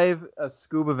survive a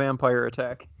scuba vampire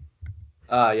attack.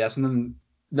 Yes, and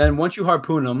then once you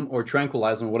harpoon them or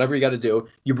tranquilize them, whatever you got to do,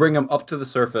 you bring them up to the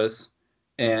surface,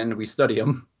 and we study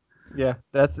them. Yeah,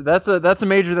 that's a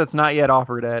major that's not yet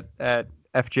offered at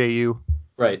FJU.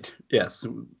 Right. Yes.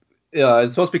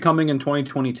 It's supposed to be coming in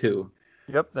 2022.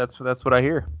 Yep, that's what I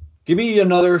hear. Give me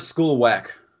another school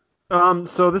whack.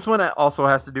 So this one also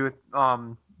has to do with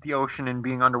the ocean and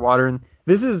being underwater, and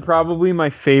this is probably my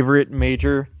favorite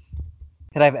major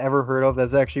that I've ever heard of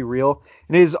that's actually real.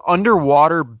 And it is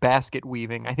underwater basket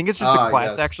weaving. I think it's just a Ah,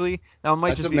 class yes. actually. That one might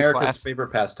That's just be a America's class.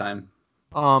 favorite pastime.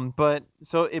 But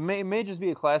so it may just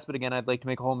be a class, but again, I'd like to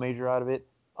make a whole major out of it.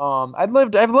 I'd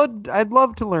love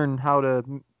to learn how to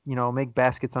make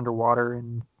baskets underwater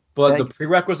and But the that's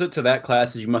prerequisite to that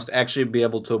class is you must actually be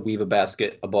able to weave a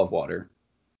basket above water.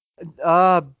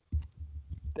 uh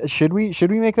should we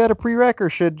make that a prereq or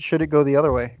should it go the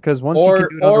other way? Because Or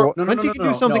no, no, no, once you no, can do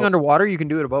no, something no. underwater, you can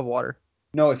do it above water.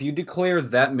 No, if you declare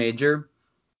that major,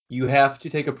 you have to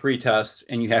take a pretest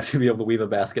and you have to be able to weave a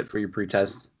basket for your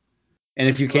pretest. And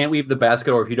if you So can't weave the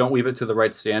basket or if you don't weave it to the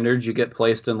right standards, you get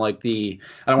placed in like I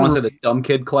don't want to say the reme- dumb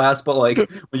kid class, but like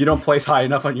when you don't place high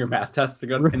enough on your math test to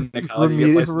go re- into college, you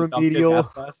get placed in the dumb kid remedial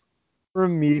math class.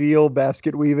 remedial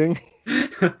basket weaving.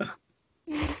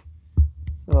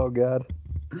 Oh God.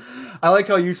 I like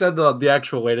how you said the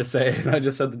actual way to say it, and I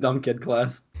just said the dumb kid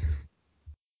class.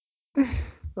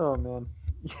 Oh man.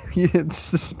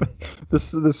 It's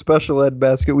the special ed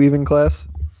basket weaving class.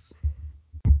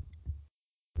 I'm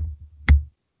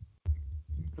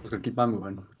just gonna keep on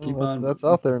moving. Oh, Keep that's on that's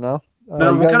moving. out there now.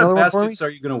 Now, You what got kind of another one for me? baskets are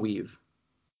you gonna weave?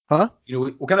 Huh?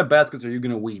 What kind of baskets are you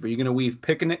gonna weave? Are you gonna weave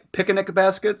picnic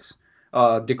baskets,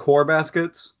 decor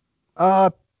baskets, Uh,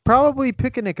 Probably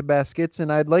picnic baskets,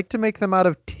 and I'd like to make them out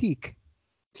of teak.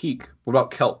 teak? What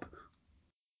about kelp?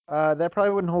 That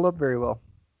probably wouldn't hold up very well.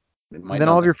 It And might then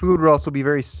all not of then. your food would also be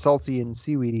very salty and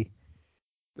seaweedy.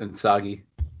 And soggy.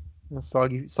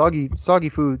 Soggy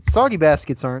food. Soggy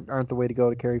baskets aren't the way to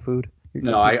go to carry food.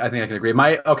 No, I think I can agree.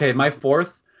 My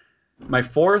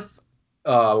fourth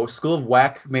school of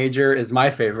whack major is my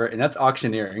favorite, and that's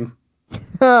auctioneering.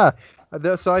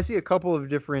 So I see a couple of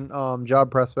different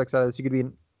job prospects out of this. You could be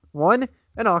one,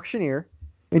 an auctioneer,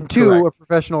 and two, Correct. a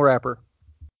professional rapper.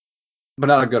 But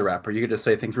not a good rapper. You could just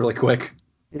say things really quick.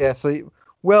 Yeah.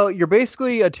 Well, you're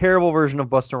basically a terrible version of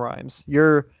Busta Rhymes.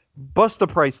 You're Busta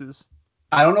Prices.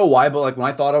 I don't know why, but like when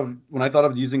I thought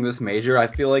of using this major, I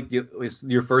feel like it's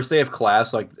your first day of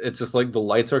class, like it's just like the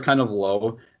lights are kind of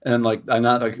low, and like I'm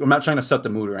not trying to set the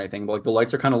mood or anything, but like the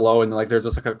lights are kind of low, and like there's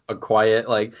just like a quiet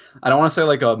like I don't want to say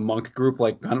like a monk group,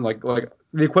 like kind of like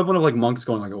the equivalent of like monks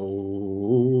going like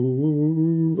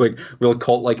oh like real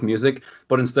cult like music,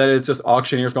 but instead it's just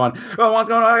auctioneers going, oh, what's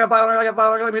going on? I got 500, I got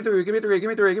 500, give me three, give me three, give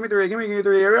me three, give me three, give me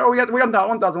three. Oh, we got that, 1,000,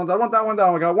 1,000, 1,000,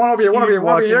 1,000. We got one over here, one over here, You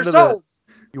one over walk here. into the Sold.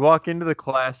 you walk into the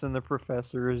class and the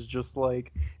professor is just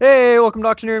like, "Hey, welcome to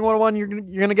Auctioneering 101.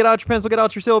 You're gonna get out your pencil, get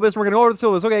out your syllabus. We're gonna go over the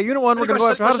syllabus. Okay, Unit 1, Any we're gonna go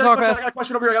question? after how to Question? Any talk question? I fast." got a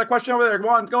question over here. I got a question over there. Go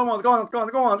on, go on, go on, go on,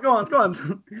 go on, go on, go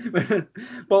on.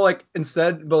 But like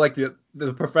instead, but like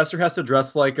the professor has to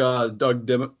dress like Doug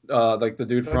Dim, like the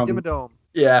dude Doug from Dimmadome,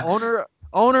 yeah,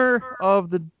 owner of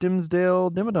the Dimsdale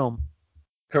Dimmadome.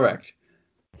 correct.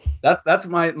 That's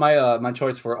my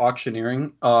choice for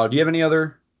auctioneering. Do you have any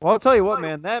other? Well, I'll tell you what,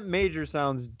 man, that major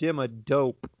sounds dimma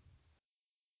dope.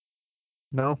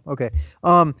 No? Okay.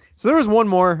 So there was one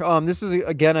more. This is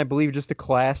again, I believe, just a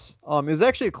class. It was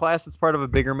actually a class that's part of a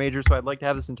bigger major, so I'd like to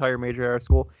have this entire major at our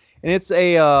school. And it's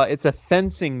a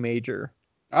fencing major.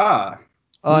 Ah,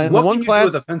 And the what one can you do with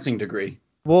a class, fencing degree?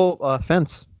 well,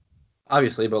 fence.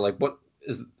 Obviously, but like, what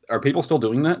is? Are people still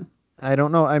doing that? I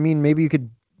don't know. I mean, maybe you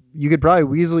could probably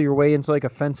weasel your way into like a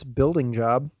fence building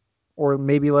job, or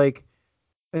maybe like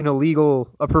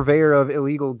a purveyor of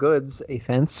illegal goods, a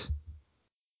fence.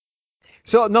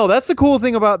 So no, that's the cool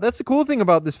thing about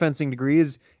this fencing degree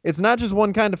is it's not just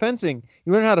one kind of fencing.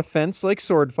 You learn how to fence like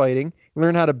sword fighting, you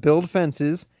learn how to build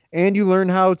fences, and you learn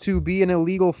how to be an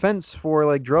illegal fence for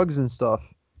like drugs and stuff.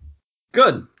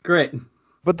 Good, great.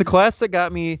 But the class that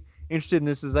got me interested in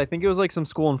this is I think it was like some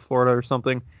school in Florida or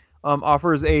something,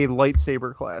 offers a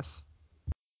lightsaber class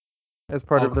as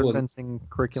part Oh, of their cool. fencing So that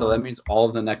curriculum. means all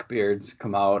of the neckbeards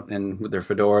come out and with their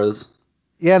fedoras.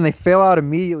 Yeah, and they fail out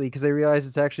immediately because they realize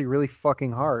it's actually really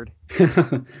fucking hard.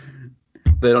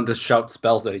 They don't just shout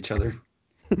spells at each other.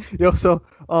 Yo, so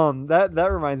that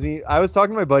reminds me. I was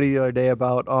talking to my buddy the other day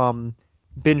about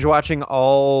binge watching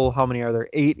all how many are there?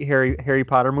 8 Harry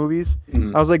Potter movies. I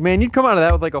Mm. was like, man, you'd come out of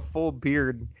that with like a full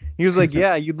beard. He was like,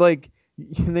 yeah, you'd like.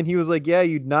 And then he was like, yeah,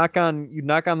 you'd knock on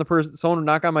the person, someone would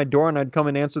knock on my door, and I'd come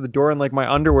and answer the door in like my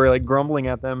underwear, like grumbling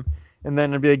at them. And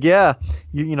then I'd be like, yeah,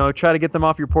 you know, try to get them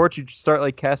off your porch. You just start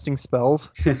like casting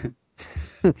spells.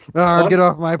 Ah, get Fun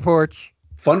off my porch.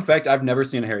 fun fact, I've never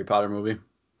seen a Harry Potter movie.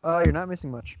 You're not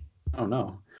missing much. Oh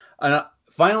no. And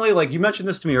finally, like you mentioned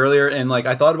this to me earlier, and like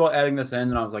I thought about adding this in,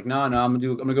 and I was like, no, no, I'm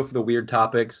gonna go for the weird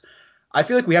topics. I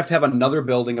feel like we have to have another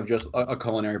building of just a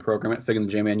culinary program at Fig and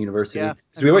the J-Man University. Yeah,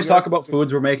 Because I we mean, always we got talk about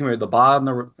foods we're making. We have the bob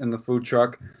and the food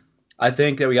truck. I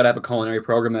think that we gotta have a culinary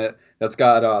program that's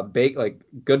got bake like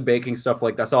good baking stuff.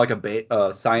 Like that's not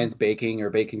like science baking or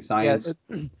baking yeah, science.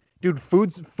 dude,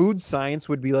 food science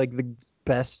would be like the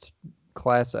best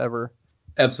class ever.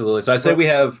 Absolutely. So I say But we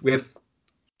have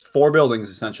four buildings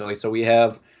essentially. So we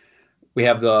have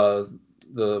the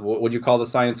what would you call the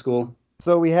science school?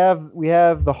 so we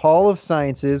have the Hall of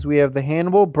Sciences, we have the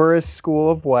Hannibal Buress School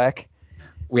of WEC,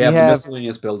 We we have the have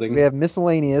miscellaneous we building, have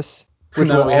miscellaneous, and which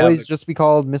will then we have always just be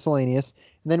called miscellaneous,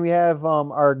 and then we have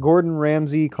our Gordon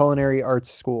Ramsay Culinary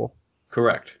Arts School.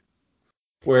 correct,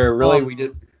 where really Um, we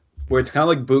did where it's kind of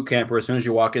like boot camp, where as soon as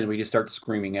you walk in, we just start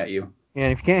screaming at you.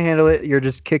 and if you can't handle it, you're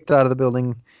just kicked out of the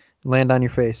building, land on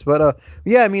your face. But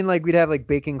yeah, I mean, like we'd have like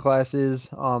baking classes,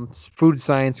 food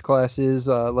science classes,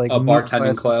 like A meat bartending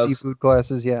classes, class. seafood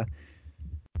classes. Yeah,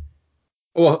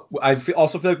 Well,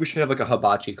 also feel like we should have like a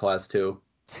hibachi class too.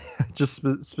 just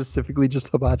specifically just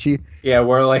hibachi. Yeah,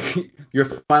 where like your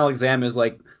final exam is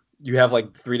like you have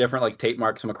like three different like tape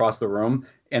marks from across the room,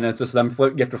 and it's just them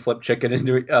flip. You have to flip chicken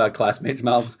into classmates'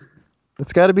 mouths.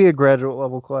 It's got to be a graduate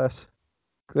level class.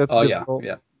 That's Oh yeah, difficult.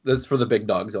 yeah. That's for the big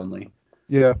dogs only.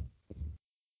 Yeah.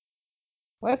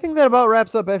 Well, I think that about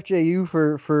wraps up FJU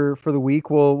for the week.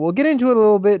 We'll get into it a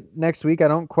little bit next week. I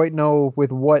don't quite know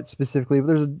with what specifically, but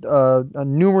there's a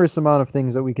numerous amount of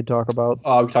things that we could talk about.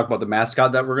 We talk about the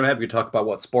mascot that we're gonna have. We talk about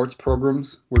what sports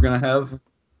programs we're gonna have.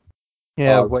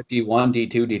 Yeah. What? D1,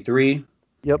 D2, D3.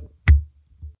 Yep.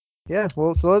 Yeah.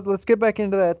 Well, so let's get back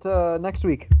into that next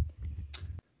week.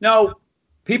 Now,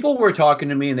 people were talking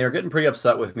to me and they were getting pretty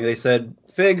upset with me. They said,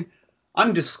 Fig,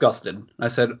 I'm disgusted. I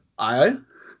said, I?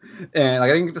 And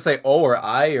like, I didn't get to say oh or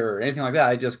I or anything like that.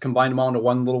 I just combined them all into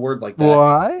one little word like that.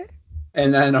 Why?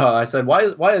 And then I said, why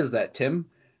is that, Tim?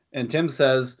 And Tim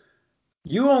says,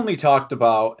 you only talked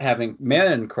about having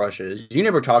men crushes. You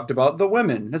never talked about the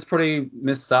women. That's pretty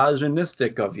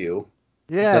misogynistic of you.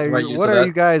 Yeah. That's the right use What of are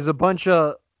you that. guys? A bunch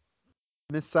of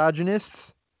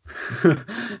misogynists?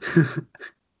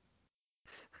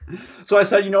 So I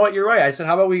said, you know what, you're right. I said,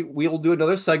 how about we'll do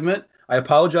another segment. I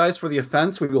apologize for the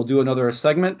offense. We will do another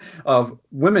segment of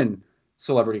women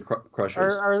celebrity crushes.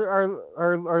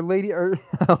 Our lady, I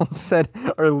almost said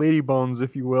our lady bones,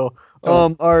 if you will.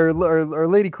 Don't. Our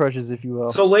lady crushes, if you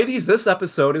will. So, ladies, this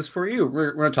episode is for you.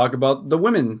 We're going to talk about the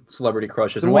women celebrity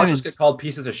crushes, The and watch us get women's, called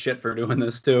pieces of shit for doing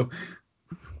this too.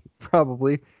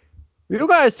 probably. You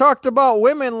guys talked about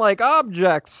women like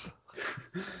objects,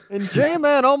 and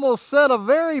J-Man almost said a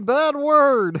very bad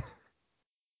word.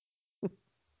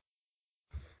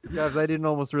 Guys, I didn't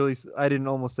almost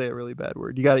say a really bad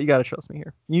word. You got to trust me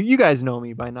here. You guys know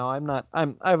me by now.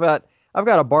 I've got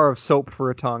a bar of soap for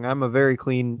a tongue. I'm a very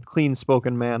clean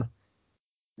spoken man.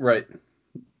 Right.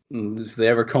 If they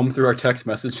ever comb through our text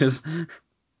messages.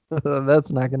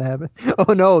 That's not gonna happen.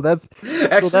 Oh no,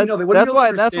 Actually, no, they wouldn't be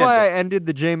able to that's understand why I it. ended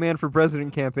the J Man for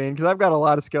President campaign because I've got a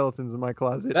lot of skeletons in my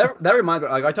closet. That reminds me,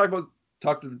 like I talked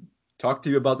to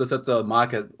you about this at the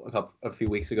mock a few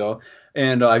weeks ago.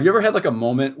 And have you ever had like a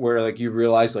moment where like you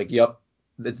realize like, yep,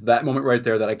 it's that moment right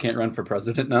there that I can't run for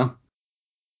president now?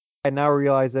 I now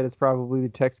realize that it's probably the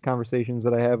text conversations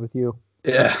that I have with you.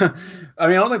 Yeah. I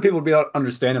mean, I don't think people would be able to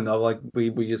understand him though. Like we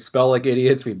just spell like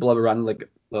idiots, we blub around like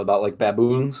about like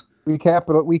baboons. We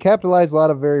capitalize a lot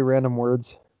of very random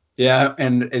words. Yeah,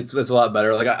 and it's a lot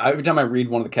better. Like every time I read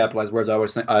one of the capitalized words, I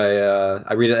always think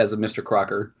I read it as a Mr.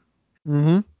 Crocker.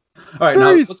 Mm-hmm. All right,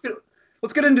 now Peace.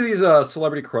 let's get into these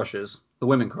celebrity crushes, the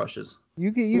women crushes.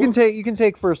 You can Who?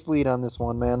 take first lead on this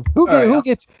one, man. All right,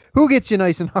 Who gets you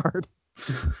nice and hard?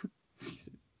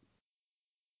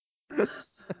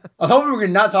 I hope we are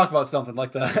not talk about something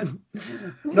like that.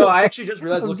 No, I actually just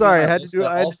realized I'm looking at sorry, my list that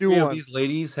I had all to do three of one. these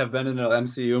ladies have been in an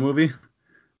MCU movie.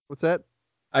 What's that?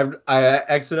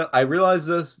 I realized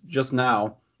this just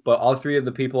now, but all three of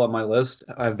the people on my list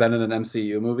have been in an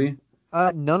MCU movie.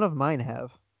 None of mine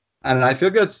have. And I feel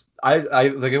like I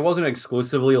like it wasn't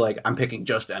exclusively like I'm picking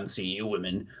just MCU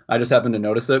women. I just happened to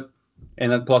notice it.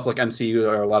 And then plus like MCU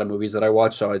are a lot of movies that I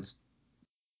watch, so it's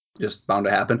just bound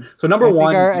to happen. So number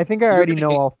one, I think I you're already gonna know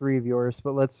hate. all three of yours,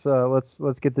 but let's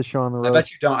get this show on the I road.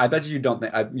 bet you don't. I bet you don't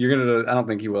think you're gonna. I don't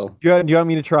think you will. Do you want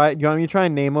me to try? Do you want me to try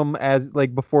and name them as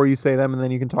like before you say them, and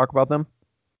then you can talk about them?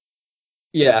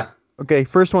 Yeah, Okay,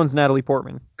 first one's Natalie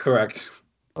Portman. correct.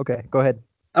 Okay, go ahead.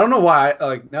 I don't know why.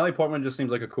 Like Natalie Portman just seems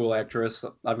like a cool actress.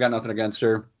 I've got nothing against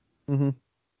her. Hmm.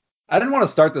 I didn't want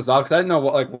to start this off because I didn't know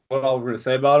what all we were gonna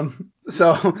say about him.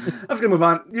 So I'm just gonna move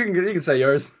on. You can say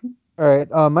yours. All right.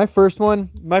 My first one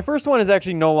is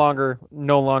actually no longer one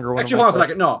of Actually, my hold on a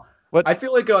second. crushes. No, What? I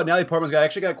feel like Natalie Portman's got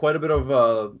actually got quite a bit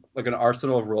of like an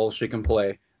arsenal of roles she can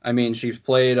play. I mean, she's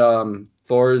played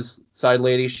Thor's side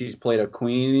lady. She's played a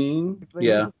queen.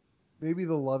 Yeah. Maybe maybe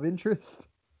the love interest.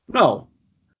 No.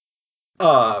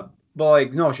 Uh, but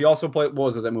like no, she also played what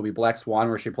was it that movie Black Swan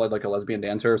where she played like a lesbian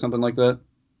dancer or something like that.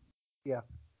 Yeah.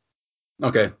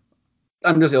 Okay,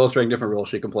 I'm just illustrating different roles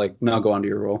she can play. Now go on to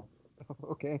your role.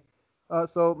 Okay.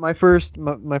 So my first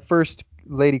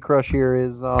lady crush here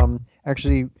is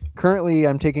actually currently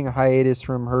I'm taking a hiatus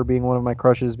from her being one of my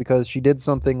crushes because she did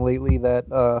something lately that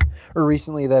or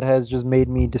recently that has just made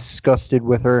me disgusted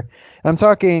with her. I'm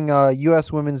talking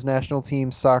U.S. Women's National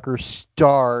Team soccer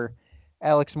star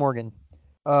Alex Morgan.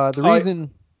 The Oh, reason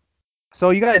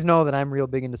So you guys know that I'm real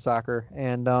big into soccer,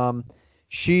 and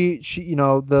she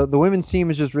the women's team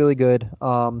is just really good.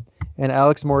 And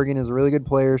Alex Morgan is a really good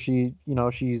player. She's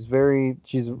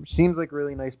seems like a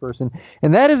really nice person,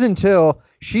 and that is until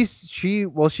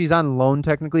she's on loan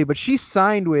technically, but she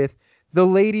signed with the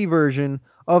lady version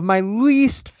of my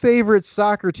least favorite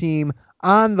soccer team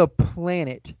on the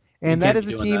planet, you and can't be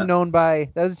doing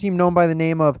that. that is a team known by the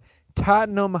name of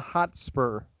Tottenham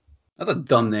Hotspur. That's a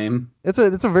dumb name. It's a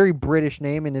very British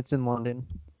name and it's in London.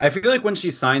 I feel like when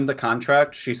she signed the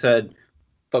contract, she said,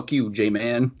 "Fuck you, J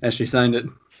Man," as she signed it.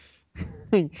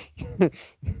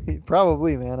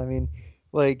 Probably, man. I mean,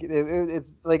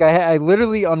 it's like I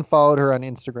literally unfollowed her on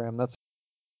Instagram. That's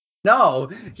No,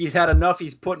 he's had enough.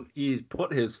 He's put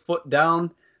his foot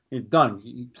down. He's done.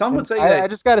 and I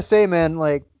just gotta say, man,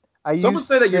 like I Some would used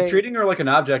say to that you're say. treating her like an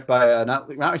object by not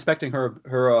respecting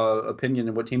her opinion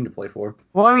and what team to play for.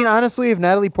 Well, I mean, honestly, if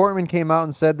Natalie Portman came out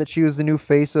and said that she was the new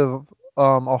face of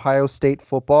Ohio State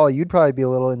football, you'd probably be a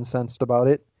little incensed about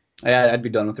it. Yeah, I'd be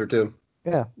done with her too.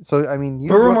 Yeah. So I mean,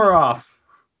 Boom her off.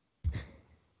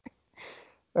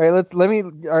 all right.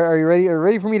 Are you ready? Are you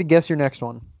ready for me to guess your next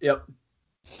one? Yep.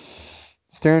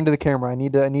 Stare into the camera. I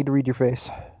need to read your face.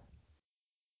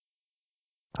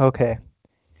 Okay.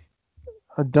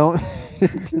 Don't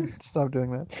stop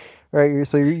doing that. All right,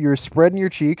 you're spreading your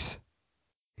cheeks.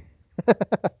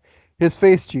 His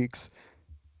face cheeks.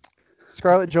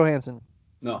 Scarlett Johansson.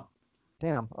 No.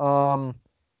 Damn.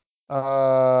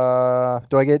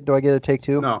 Do I get a take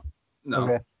two? No. No.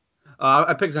 Okay.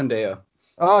 I picked Zendaya.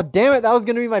 Oh, damn it! That was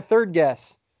gonna be my third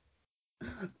guess.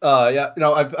 Yeah,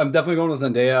 I'm definitely going with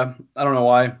Zendaya. I don't know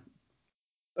why.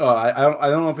 I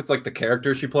don't know if it's like the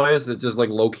character she plays. It's just like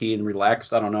low key and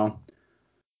relaxed. I don't know.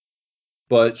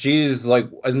 But she's like,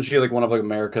 isn't she like one of like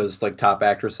America's like top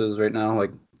actresses right now?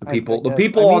 Like I the guess. I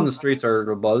people on mean, the streets are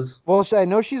a buzz. well, I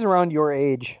know she's around your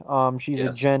age. She's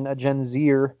Yes, a Gen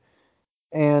Zer,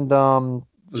 and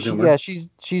Zoomer.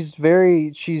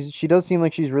 she does seem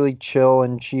like she's really chill,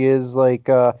 and she is like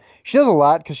she does a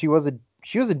lot because she was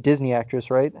a Disney actress,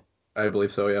 right? I I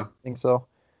believe so. Yeah. think so.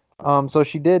 So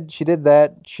she did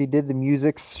that. She did the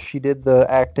musics. She did the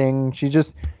acting. She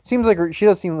just seems like she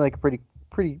does seem like a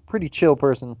pretty chill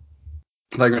person.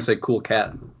 I thought you were gonna say cool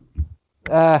cat.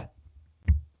 Ah,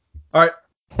 All right,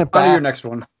 on to bah. your next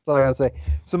one. That's all I gotta say.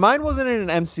 So mine wasn't in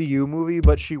an MCU movie,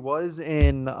 but she was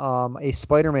in a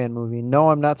Spider-Man movie. No,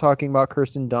 I'm not talking about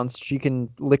Kirsten Dunst. She can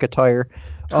lick a tire.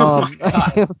 Oh my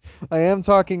I god. I am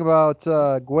talking about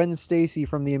Gwen Stacy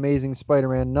from The Amazing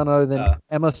Spider-Man, none other than Uh,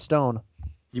 Emma Stone.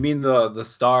 you mean the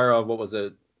star of what was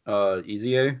it?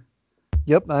 Easy A?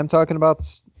 Yep, I'm talking about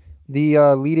the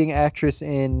leading actress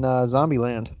in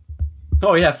Zombieland.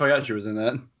 Oh yeah, I forgot she was in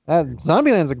that.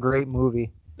 Zombieland's a great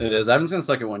movie. It is. I haven't seen the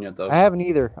second one yet I though. haven't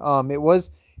either. It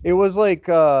was like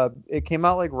it came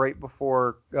out like right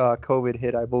before COVID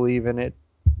hit, I believe, and it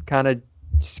kind of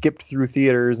skipped through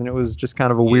theaters, and it was just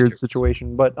kind of a weird Theaters.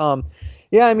 situation. But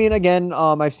yeah, I mean, again,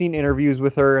 I've seen interviews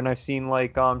with her, and I've seen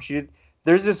like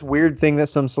there's this weird thing that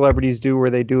some celebrities do where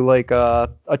they do like a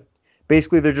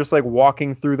basically they're just like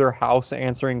walking through their house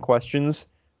answering questions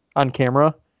on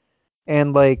camera,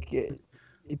 and like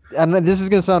and this is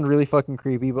gonna sound really fucking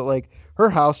creepy, but like her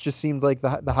house just seemed like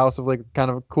the house of like kind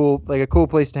of a cool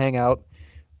place to hang out,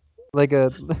 like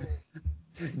a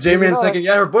Jamie is like thinking,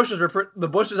 yeah, the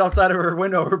bushes outside of her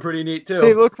window were pretty neat they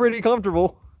too. look pretty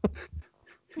comfortable.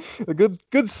 A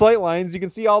good sight lines. You can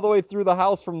see all the way through the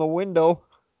house from the window.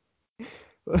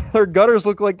 Her gutters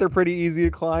look like they're pretty easy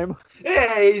to climb.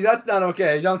 Hey, that's not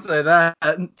okay. Don't say that.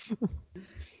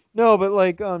 No, but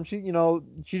like she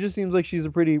she just seems like she's a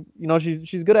pretty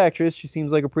she's a good actress. She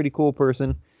seems like a pretty cool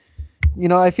person.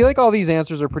 I feel like all these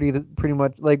answers are pretty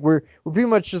much like we're pretty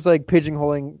much just like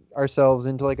pigeonholing ourselves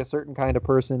into like a certain kind of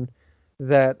person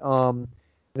that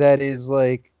that is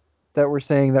like that we're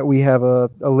saying that we have a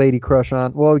lady crush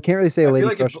on. Well, we can't really say a I feel lady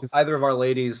like if crush because either of our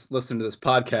ladies listen to this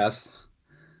podcast,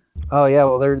 oh yeah,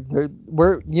 well they're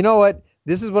we're you know what?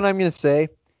 This is what I'm gonna say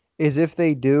is if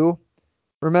they do,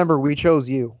 remember we chose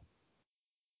you.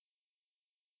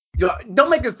 don't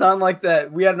make it sound like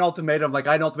that. We had an ultimatum. Like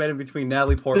I had an ultimatum between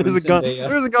Natalie Portman, Zendaya.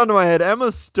 There's a gun to my head.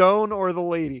 Emma Stone or the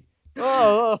lady.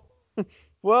 Oh,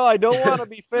 well, I don't want to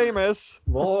be famous.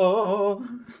 Whoa.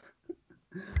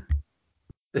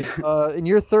 And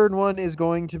your third one is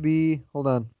going to be. Hold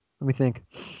on, let me think.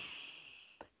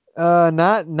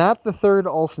 Not the third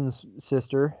Olsen's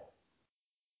sister.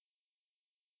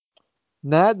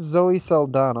 Not Zoe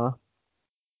Saldana.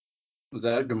 Was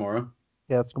that Gamora?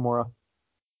 Yeah, it's Gamora.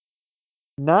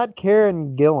 Not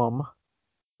Karen Gillam.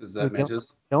 Is Is that it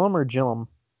Mantis? Gillam or Gillam?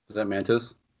 Is that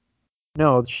Mantis?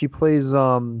 No, she plays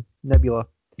Nebula.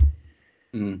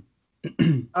 Mm.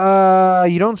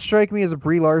 You don't strike me as a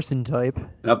Brie Larson type.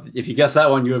 Nope. If you guessed that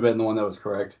one, you would have been the one that was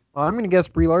correct. Well, I'm gonna guess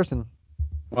Brie Larson.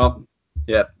 Well,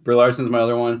 yeah, Brie Larson's my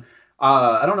other one.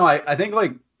 I don't know. I think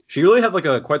like she really had like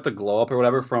a quite the glow up or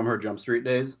whatever from her Jump Street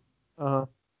days. Uh,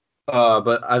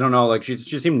 But I don't know. Like she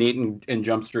seemed neat in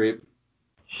Jump Street.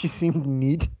 she seemed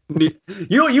neat. Neat.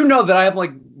 You know that I am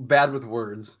like bad with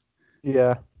words.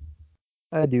 Yeah,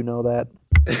 I do know that.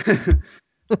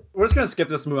 We're just gonna skip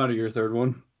this. Move on to your third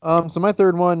one. So my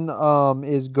third one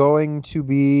is going to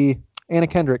be Anna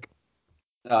Kendrick.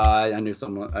 I knew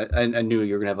someone. I knew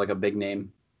you were gonna have like a big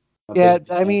name, a Yeah,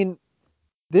 big I name. mean,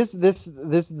 this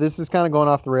is kind of going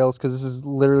off the rails because this is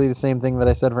literally the same thing that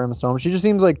I said for Emma Stone. She just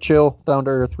seems like chill, down to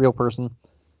earth, real person.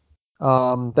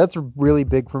 That's really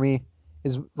big for me.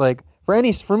 Is like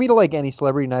for me to like any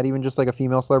celebrity, not even just like a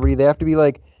female celebrity, they have to be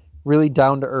like really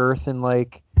down to earth and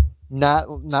like not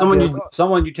be like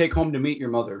Someone you take home to meet your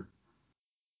mother.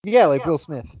 yeah, like Will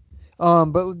Smith.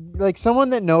 But like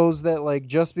someone that knows that like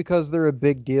just because they're a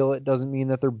big deal, it doesn't mean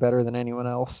that they're better than anyone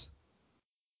else.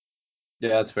 Yeah,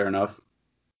 that's fair enough.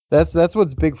 That's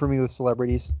what's big for me with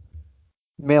celebrities,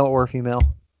 male or female.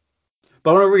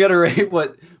 But when we gotta rate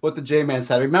what the J Man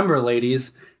said. Remember,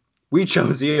 ladies, we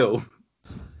chose you.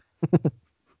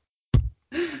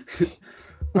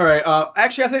 All right.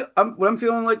 Actually, I think what I'm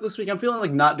feeling like this week. I'm feeling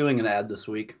like not doing an ad this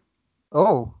week.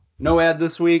 Oh, No ad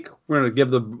this week. We're gonna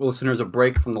give the listeners a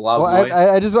break from the loud well, noise.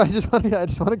 I just want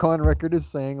to go on record as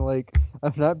saying like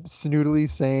I'm not snootily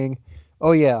saying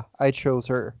Oh yeah, I chose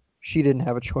her. She didn't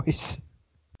have a choice.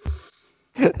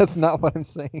 That's not what I'm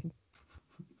saying.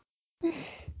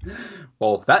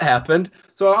 Well, that happened.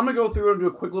 So I'm gonna go through and do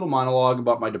a quick little monologue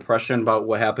about my depression about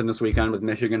what happened this weekend with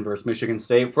Michigan versus Michigan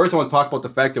State. First, I want to talk about the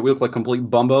fact that we looked like complete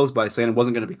bumbos by saying it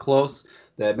wasn't going to be close,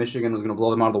 that Michigan was going to blow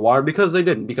them out of the water because they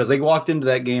didn't. Because they walked into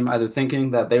that game either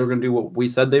thinking that they were going to do what we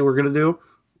said they were going to do,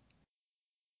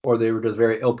 or they were just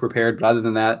very ill prepared. But other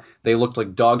than that, they looked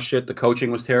like dog shit. The coaching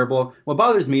was terrible. What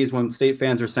bothers me is when state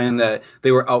fans are saying that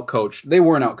they were outcoached. They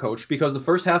weren't outcoached because the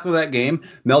first half of that game,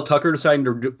 Mel Tucker deciding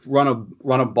to run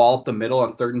a ball up the middle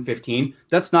on 3rd and 15.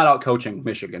 That's not outcoaching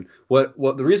Michigan. What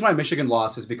the reason why Michigan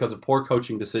lost is because of poor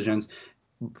coaching decisions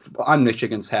on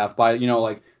Michigan's half by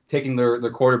like taking their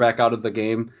quarterback out of the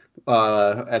game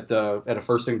at a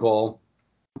 1st and goal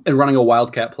and running a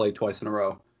wildcat play twice in a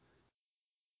row.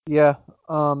 Yeah.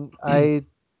 I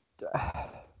I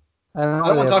don't I don't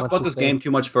really want to have talk much about to this say. game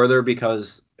too much further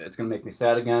because it's going to make me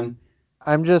sad again.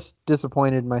 I'm just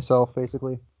disappointed in myself,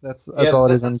 basically. That's Yeah, all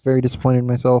it is. I'm that's very disappointed in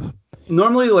myself.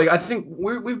 normally like I think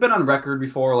we've been on record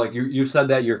before. Like you said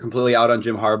that you're completely out on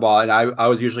Jim Harbaugh, and I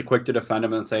was usually quick to defend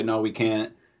him and say no, we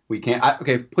can't.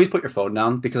 Okay, please put your phone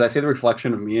down because I see the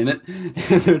reflection of me in it.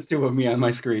 There's two of me on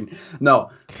my screen. No,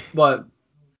 but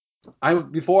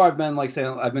I've been like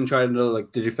saying I've been trying to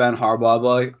defend Harbaugh, but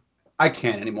like, I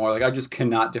can't anymore. Like I just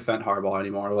cannot defend Harbaugh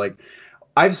anymore. Like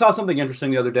I saw something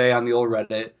interesting the other day on the old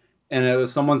Reddit, and it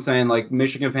was someone saying like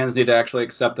Michigan fans need to actually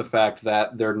accept the fact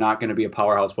that they're not going to be a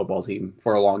powerhouse football team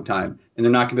for a long time, and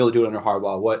they're not going to be able to do it under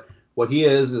Harbaugh. What he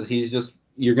is he's just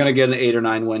you're going to get an 8 or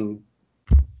 9 win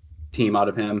team out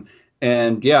of him,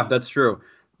 and yeah, that's true.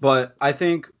 But I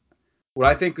think what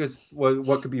I think is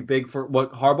what could be big for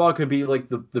what Harbaugh could be like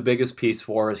the biggest piece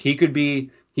for is he's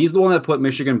the one that put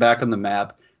Michigan back on the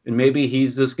map, and maybe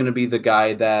he's just going to be the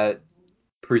guy that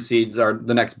precedes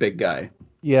the next big guy,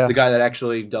 Yeah. the guy that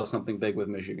actually does something big with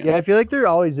Yeah, Michigan. I feel like there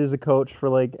always is a coach for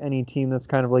like any team that's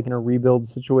kind of like in a rebuild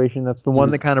situation. That's the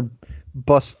one that Mhm. kind of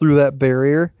busts through that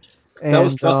barrier. That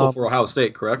was And Tressel for Ohio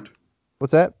State, correct?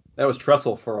 what's that? That was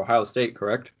Tressel for Ohio State,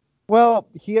 correct? Well,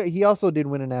 he also did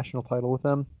win a national title with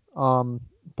them.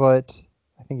 But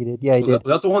I think he did. Yeah, he did. Was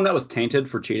that the one that was tainted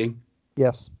for cheating?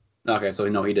 Yes. Okay, so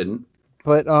no, he didn't.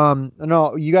 But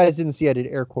no, you guys didn't see I did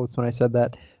air quotes when I said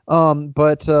that.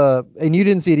 But and you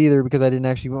didn't see it either because I didn't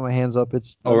actually put my hands up.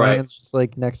 It's Oh, my right, hands just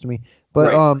like next to me.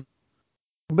 But right.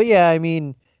 but yeah, I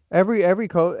mean, every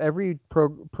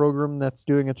program that's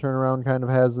doing a turnaround kind of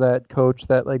has that coach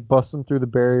that like busts them through the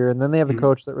barrier, and then they have the Mhm.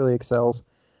 coach that really excels.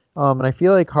 And I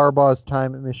feel like Harbaugh's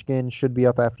time at Michigan should be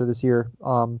up after this year,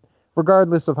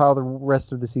 regardless of how the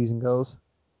rest of the season goes.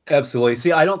 Absolutely.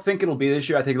 See, I don't think it'll be this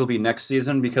year. I think it'll be next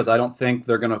season because I don't think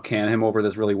they're going to can him over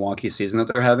this really wonky season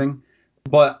that they're having.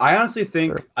 But I honestly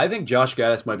Sure. think Josh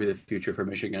Gaddis might be the future for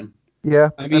Michigan. Yeah,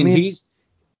 I I mean, mean,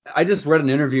 I just read an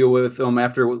interview with him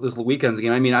after this weekend's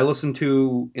game. I mean, I listened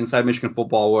to Inside Michigan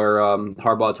Football where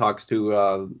Harbaugh talks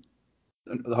to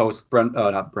the host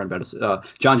not Brent Bettis,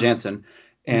 John Jansen, mhm,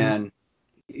 and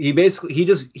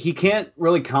he can't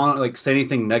really count like say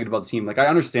anything negative about the team. Like I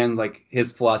understand like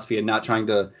his philosophy and not trying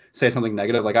to say something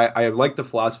negative. Like I like the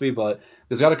philosophy, but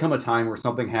there's got to come a time where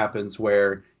something happens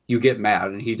where you get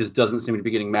mad, and he just doesn't seem to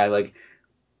be getting mad. Like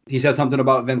he said something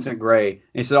about Vincent Gray, and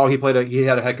he said, "Oh, he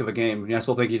had a heck of a game, and I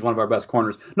still think he's one of our best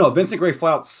corners." No, Vincent Gray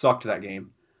flat out sucked that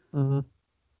game, mhm.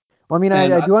 Well, I mean,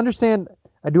 and I do understand.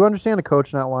 I do understand a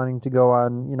coach not wanting to go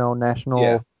on,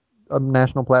 yeah,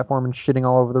 national platform and shitting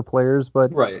all over their players,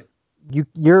 but right.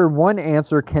 your one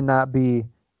answer cannot be,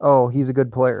 "Oh, he's a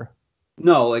good player."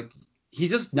 No, like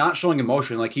he's just not showing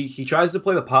emotion. Like he tries to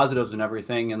play the positives and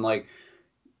everything, and like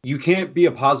you can't be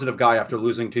a positive guy after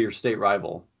losing to your state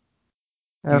rival.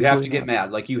 You have to Absolutely get not.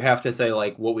 mad. Like you have to say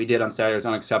like what we did on Saturday is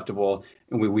unacceptable,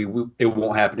 and we it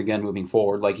won't happen again moving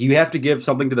forward. Like you have to give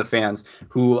something to the fans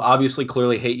who obviously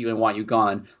clearly hate you and want you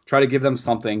gone. Try to give them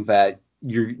something that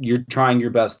you're trying your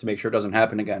best to make sure it doesn't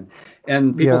happen again.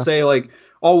 And people Yeah. say like,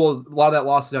 oh well, a lot of that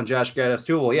loss is on Josh Gaddis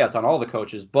too. Well, yeah, it's on all the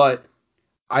coaches, but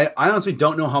I honestly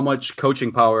don't know how much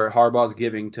coaching power Harbaugh's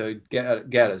giving to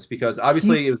Gaddis because He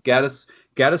obviously it was Gaddis.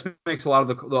 Gaddis makes a lot of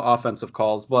the offensive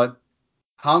calls, but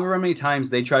however many times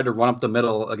they tried to run up the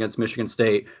middle against Michigan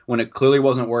State when it clearly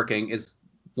wasn't working is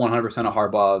 100% a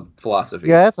Harbaugh philosophy.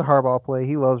 Yeah, that's a hardball play.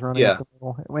 He loves running up Yeah, the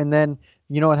middle. And then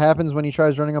you know what happens when he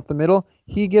tries running up the middle?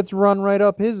 He gets run right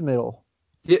up his middle.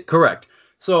 yeah, correct.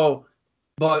 So,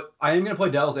 but I am going to play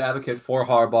devil's advocate for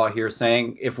Harbaugh here,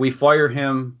 saying if we fire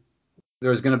him,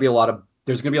 there's going to be a lot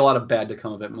of bad to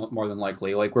come of it more than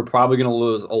likely. Like we're probably going to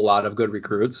lose a lot of good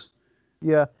recruits.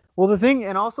 Yeah. Well, the thing,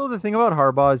 and also the thing about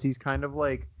Harbaugh is he's kind of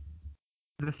like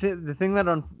the thing that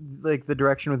on like the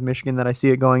direction with Michigan that I see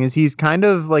it going is he's kind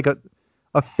of like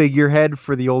a figurehead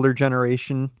for the older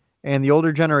generation, and the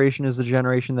older generation is the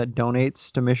generation that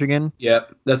donates to Michigan. Yeah,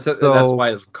 that's So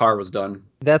why his car was done.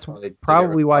 that's They get rid of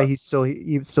probably the why car. he's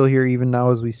still here even now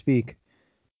as we speak.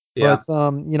 Yeah.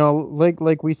 But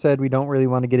like we said, we don't really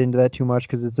want to get into that too much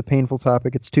because it's a painful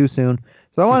topic. It's too soon.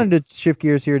 So I wanted to shift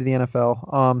gears here to the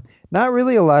NFL. Not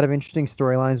really a lot of interesting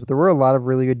storylines, but there were a lot of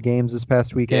really good games this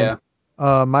past weekend.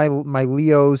 Yeah. My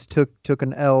Leos took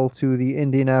an L to the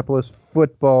Indianapolis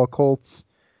Football Colts.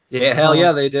 Yeah, hell Um,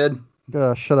 yeah, they did.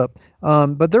 Shut up.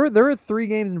 But there were three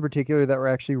games in particular that were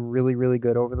actually really really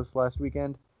good over this last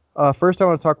weekend. First I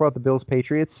want to talk about the Bills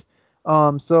Patriots.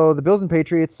 So the Bills and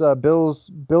Patriots, Bills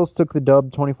took the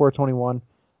dub 24-21.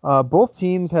 Both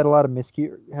teams had a lot of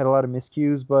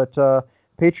miscues, but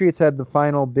Patriots had the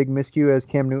final big miscue as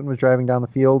Cam Newton was driving down the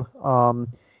field.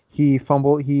 He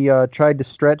fumbled. He tried to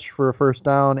stretch for a first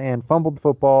down and fumbled the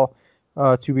football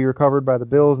to be recovered by the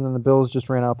Bills, and then the Bills just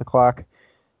ran out the clock.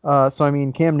 So I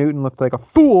mean, Cam Newton looked like a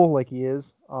fool, like he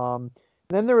is.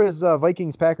 Then there was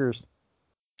Vikings Packers.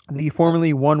 The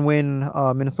formerly one-win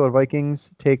Minnesota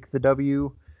Vikings take the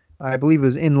W. I believe it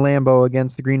was in Lambeau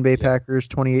against the Green Bay Yep. Packers,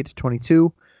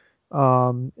 28-22.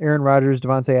 Aaron Rodgers,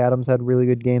 Devontae Adams had really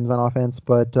good games on offense,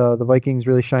 but the Vikings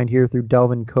really shined here through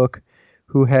Delvin Cook,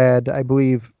 who had, I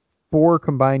believe, four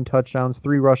combined touchdowns,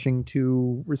 three rushing,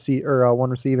 one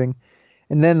receiving.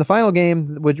 And then the final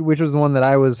game, which was the one that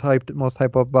I was most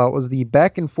hyped up about, was the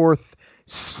back and forth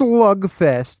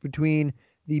slugfest between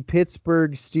the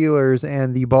Pittsburgh Steelers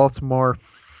and the Baltimore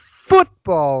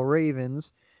Football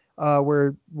Ravens,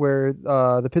 where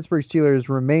the Pittsburgh Steelers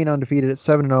remain undefeated at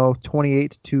 7-0,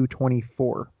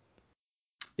 28-24.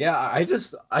 Yeah,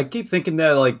 I keep thinking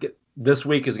that like this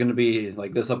week is going to be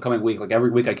like this upcoming week. Like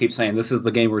every week, I keep saying this is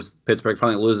the game where Pittsburgh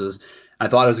finally loses. I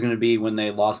thought it was going to be when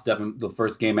they lost Devin the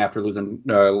first game after losing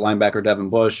linebacker Devin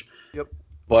Bush, Yep.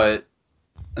 but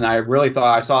and I really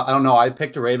thought I don't know, I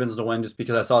picked the Ravens to win just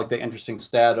because I saw like the interesting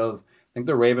stat of I think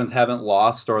the Ravens haven't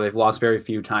lost or they've lost very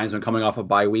few times when coming off a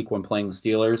bye week when playing the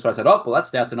Steelers. So I said, oh well, that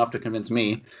stat's enough to convince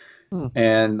me. Hmm.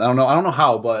 And I don't know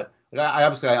how, but like, I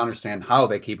obviously I understand how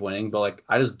they keep winning, but like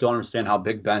I just don't understand how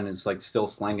Big Ben is like still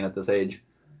slanging at this age.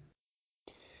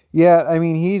 Yeah, I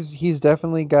mean he's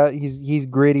definitely got he's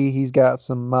gritty. He's got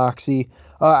some moxie.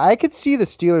 I could see the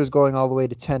Steelers going all the way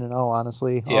to 10-0.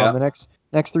 Honestly, Yeah. the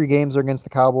next three games are against the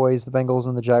Cowboys, the Bengals,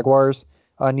 and the Jaguars.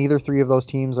 Neither three of those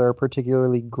teams are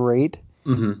particularly great.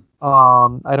 Hmm.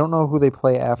 I don't know who they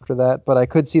play after that, but I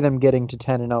could see them getting to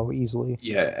 10-0 easily.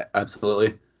 Yeah,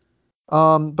 absolutely.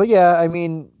 But yeah, I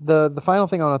mean the final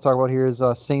thing I want to talk about here is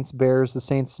Saints Bears. The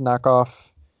Saints knock off.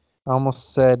 I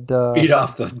almost said Beat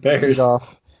off the beat Bears.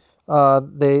 off.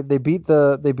 They beat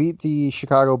the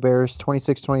Chicago Bears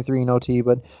 26-23 in OT,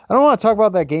 but I don't want to talk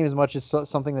about that game as much as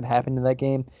something that happened in that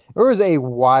game. There was a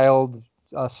wild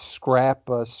scrap,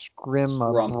 a scrim, a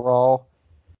Scrum. brawl,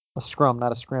 a scrum,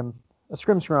 not a scrim, a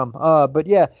scrim. But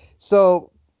yeah,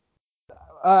 so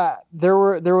there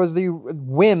was the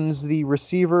Wims, the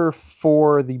receiver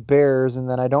for the Bears, and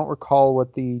then I don't recall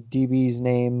what the DB's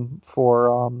name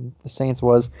for the Saints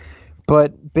was,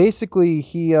 but basically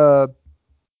he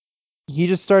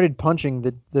just started punching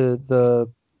the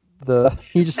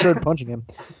he just started punching him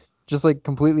just like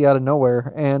completely out of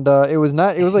nowhere, and it was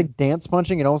like dance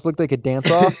punching. It almost looked like a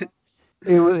dance off. It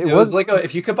It was wasn't. like a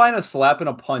if you combine a slap and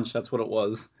a punch, that's what it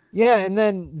was. Yeah, and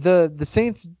then the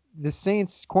Saints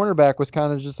cornerback was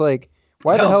kind of just like,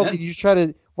 Yeah,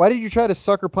 man. why did you try to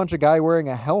sucker punch a guy wearing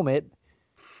a helmet?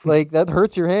 Like that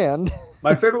hurts your hand.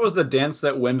 My favorite was the dance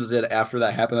that Wims did after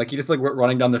that happened. Like he just like went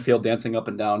running down the field dancing up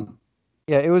and down.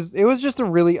 Yeah, it was just a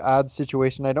really odd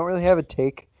situation. I don't really have a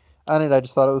take on it. I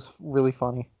just thought it was really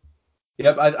funny.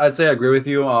 Yep, I'd say I agree with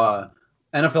you.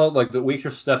 NFL, like the weeks are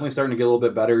definitely starting to get a little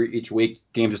bit better each week.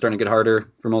 Games are starting to get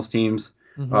harder for most teams.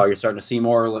 Hmm. You're starting to see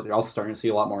more. You're also starting to see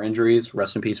a lot more injuries.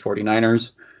 Rest in peace,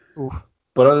 49ers. Oof.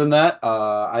 But other than that,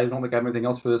 I don't think I have anything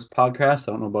else for this podcast.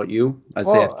 I don't know about you. I'd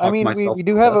say Well, I've I talked mean, myself to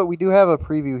death. we do have a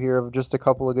preview here of just a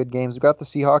couple of good games. We've got the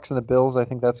Seahawks and the Bills. I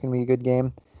think that's going to be a good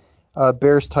game.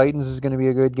 Bears Titans is going to be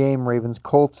a good game. Ravens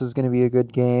Colts is going to be a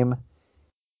good game.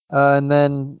 And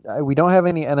then we don't have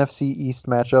any NFC East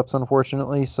matchups,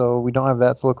 unfortunately, so we don't have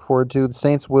that to look forward to. The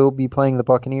Saints will be playing the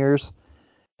Buccaneers.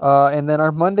 And then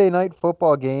our Monday night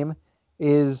football game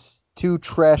is two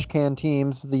trash can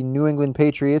teams, the New England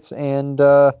Patriots and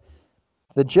the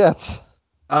Jets.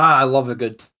 I love a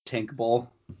good tank ball.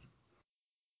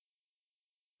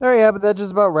 There, yeah, but that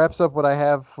just about wraps up what I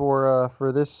have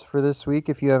for this week.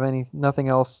 If you have nothing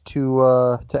else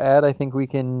to add, I think we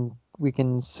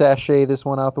can sashay this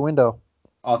one out the window.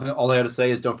 All I got to say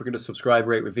is don't forget to subscribe,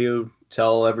 rate, review,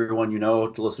 tell everyone you know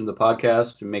to listen to the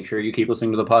podcast, and make sure you keep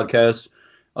listening to the podcast.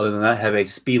 Other than that, have a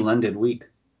splendid week.